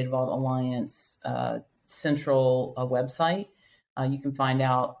is the Data Vault Alliance central website. You can find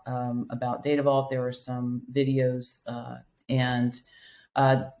out about Data Vault. There are some videos. And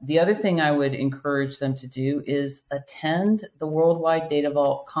the other thing I would encourage them to do is attend the Worldwide Data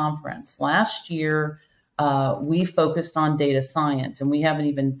Vault Conference. Last year, we focused on data science, and we haven't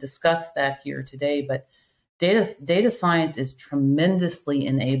even discussed that here today, but data science is tremendously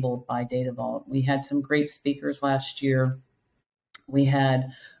enabled by Data Vault. We had some great speakers last year. We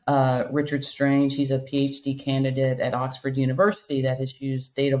had Richard Strange. He's a PhD candidate at Oxford University that has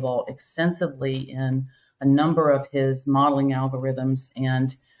used Data Vault extensively in a number of his modeling algorithms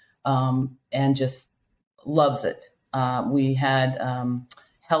and just loves it. We had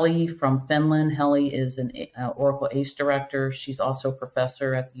Heli from Finland. Heli is an Oracle ACE director. She's also a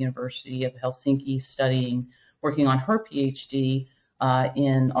professor at the University of Helsinki working on her PhD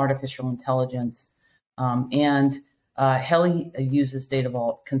in artificial intelligence. And Heli uses Data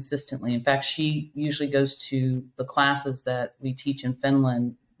Vault consistently. In fact, she usually goes to the classes that we teach in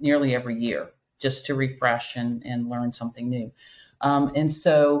Finland nearly every year just to refresh and learn something new. And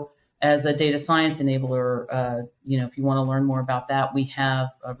so as a data science enabler, if you want to learn more about that, we have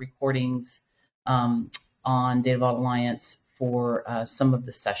recordings on Data Vault Alliance for some of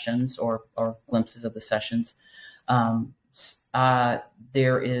the sessions or glimpses of the sessions. There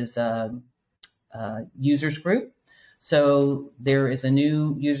is a users group. So there is a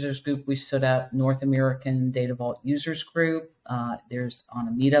new users group we stood up, North American Data Vault Users Group. There's on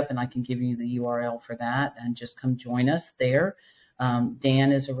a meetup, and I can give you the URL for that, and just come join us there.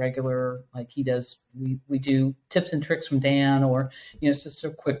 Dan is a regular, like he does, we do tips and tricks from Dan, or, it's just a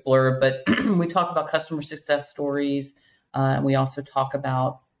quick blurb, but we talk about customer success stories. And we also talk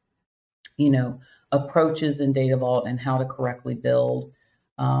about, approaches in Data Vault and how to correctly build.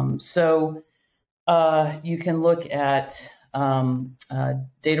 You can look at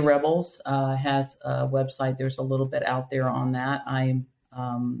Data Rebels has a website. There's a little bit out there on that. I've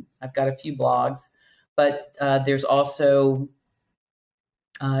got a few blogs, but there's also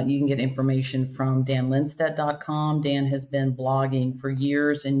you can get information from danlindstedt.com. Dan has been blogging for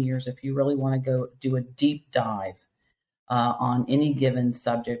years and years. If you really want to go do a deep dive on any given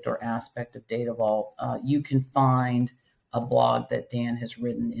subject or aspect of Data Vault, you can find a blog that Dan has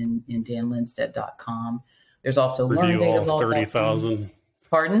written in danlindstedt.com. There's also Review Learn Data all Vault. 30,000.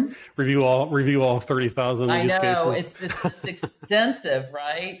 Pardon? Review all 30,000 use cases. I know, it's extensive,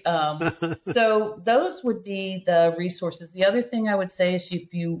 right? So those would be the resources. The other thing I would say is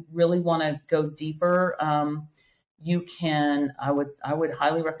if you really want to go deeper, you can, I would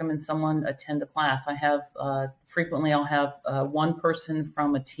highly recommend someone attend a class. I have, frequently I'll have one person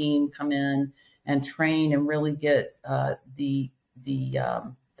from a team come in and train and really get the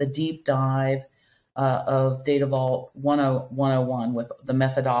deep dive of Data Vault 101 with the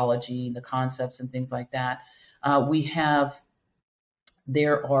methodology, the concepts, and things like that.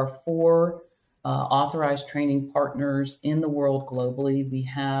 There are 4 authorized training partners in the world globally. We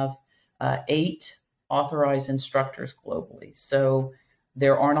have 8 authorized instructors globally. So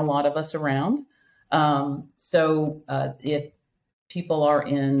there aren't a lot of us around. If people are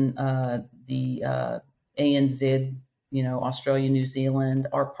in the ANZ, Australia, New Zealand,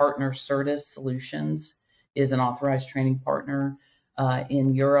 our partner Certus Solutions is an authorized training partner.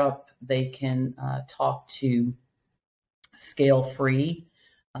 In Europe, they can talk to Scale Free.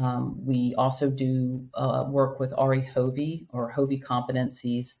 We also do work with Ari Hovi or Hovi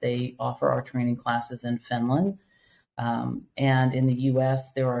Competencies. They offer our training classes in Finland. And in the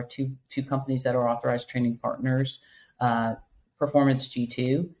US, there are two companies that are authorized training partners, Performance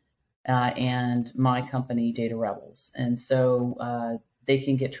G2 and my company, Data Rebels. And so they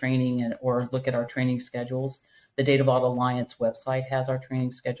can get training or look at our training schedules. The Data Vault Alliance website has our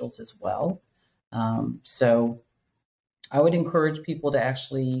training schedules as well. So I would encourage people to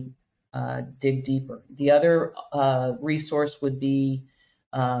actually dig deeper. The other resource would be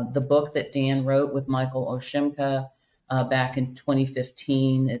the book that Dan wrote with Michael Oshimka back in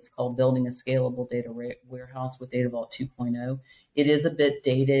 2015. It's called Building a Scalable Data Warehouse with Data Vault 2.0. It is a bit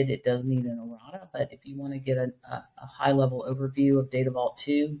dated. It does need an errata, but if you want to get a high-level overview of Data Vault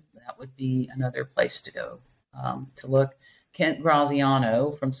 2, that would be another place to go to look. Kent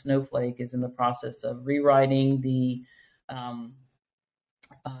Graziano from Snowflake is in the process of rewriting the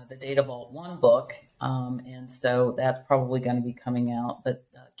Data Vault 1 book, and so that's probably going to be coming out. But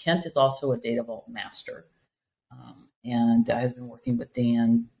Kent is also a Data Vault master, and has been working with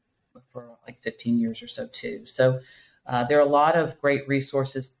Dan for like 15 years or so too. So there are a lot of great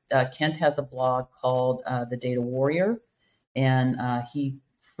resources. Kent has a blog called The Data Warrior, and he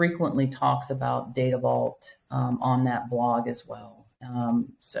frequently talks about Data Vault on that blog as well.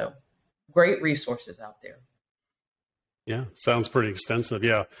 So great resources out there. Yeah, sounds pretty extensive.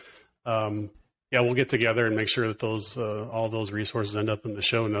 Yeah. We'll get together and make sure that those all those resources end up in the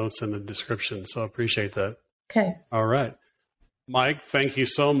show notes and the description. So I appreciate that. Okay. All right. Mike, thank you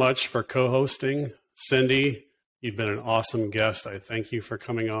so much for co-hosting. Cindi, you've been an awesome guest. I thank you for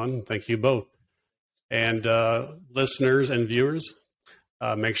coming on. Thank you both. And listeners and viewers,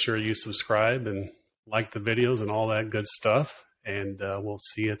 make sure you subscribe and like the videos and all that good stuff. And we'll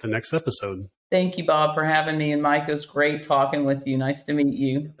see you at the next episode. Thank you, Bob, for having me. And Mike, it was great talking with you. Nice to meet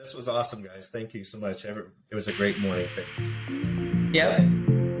you. This was awesome, guys. Thank you so much. It was a great morning. Thanks. Yep.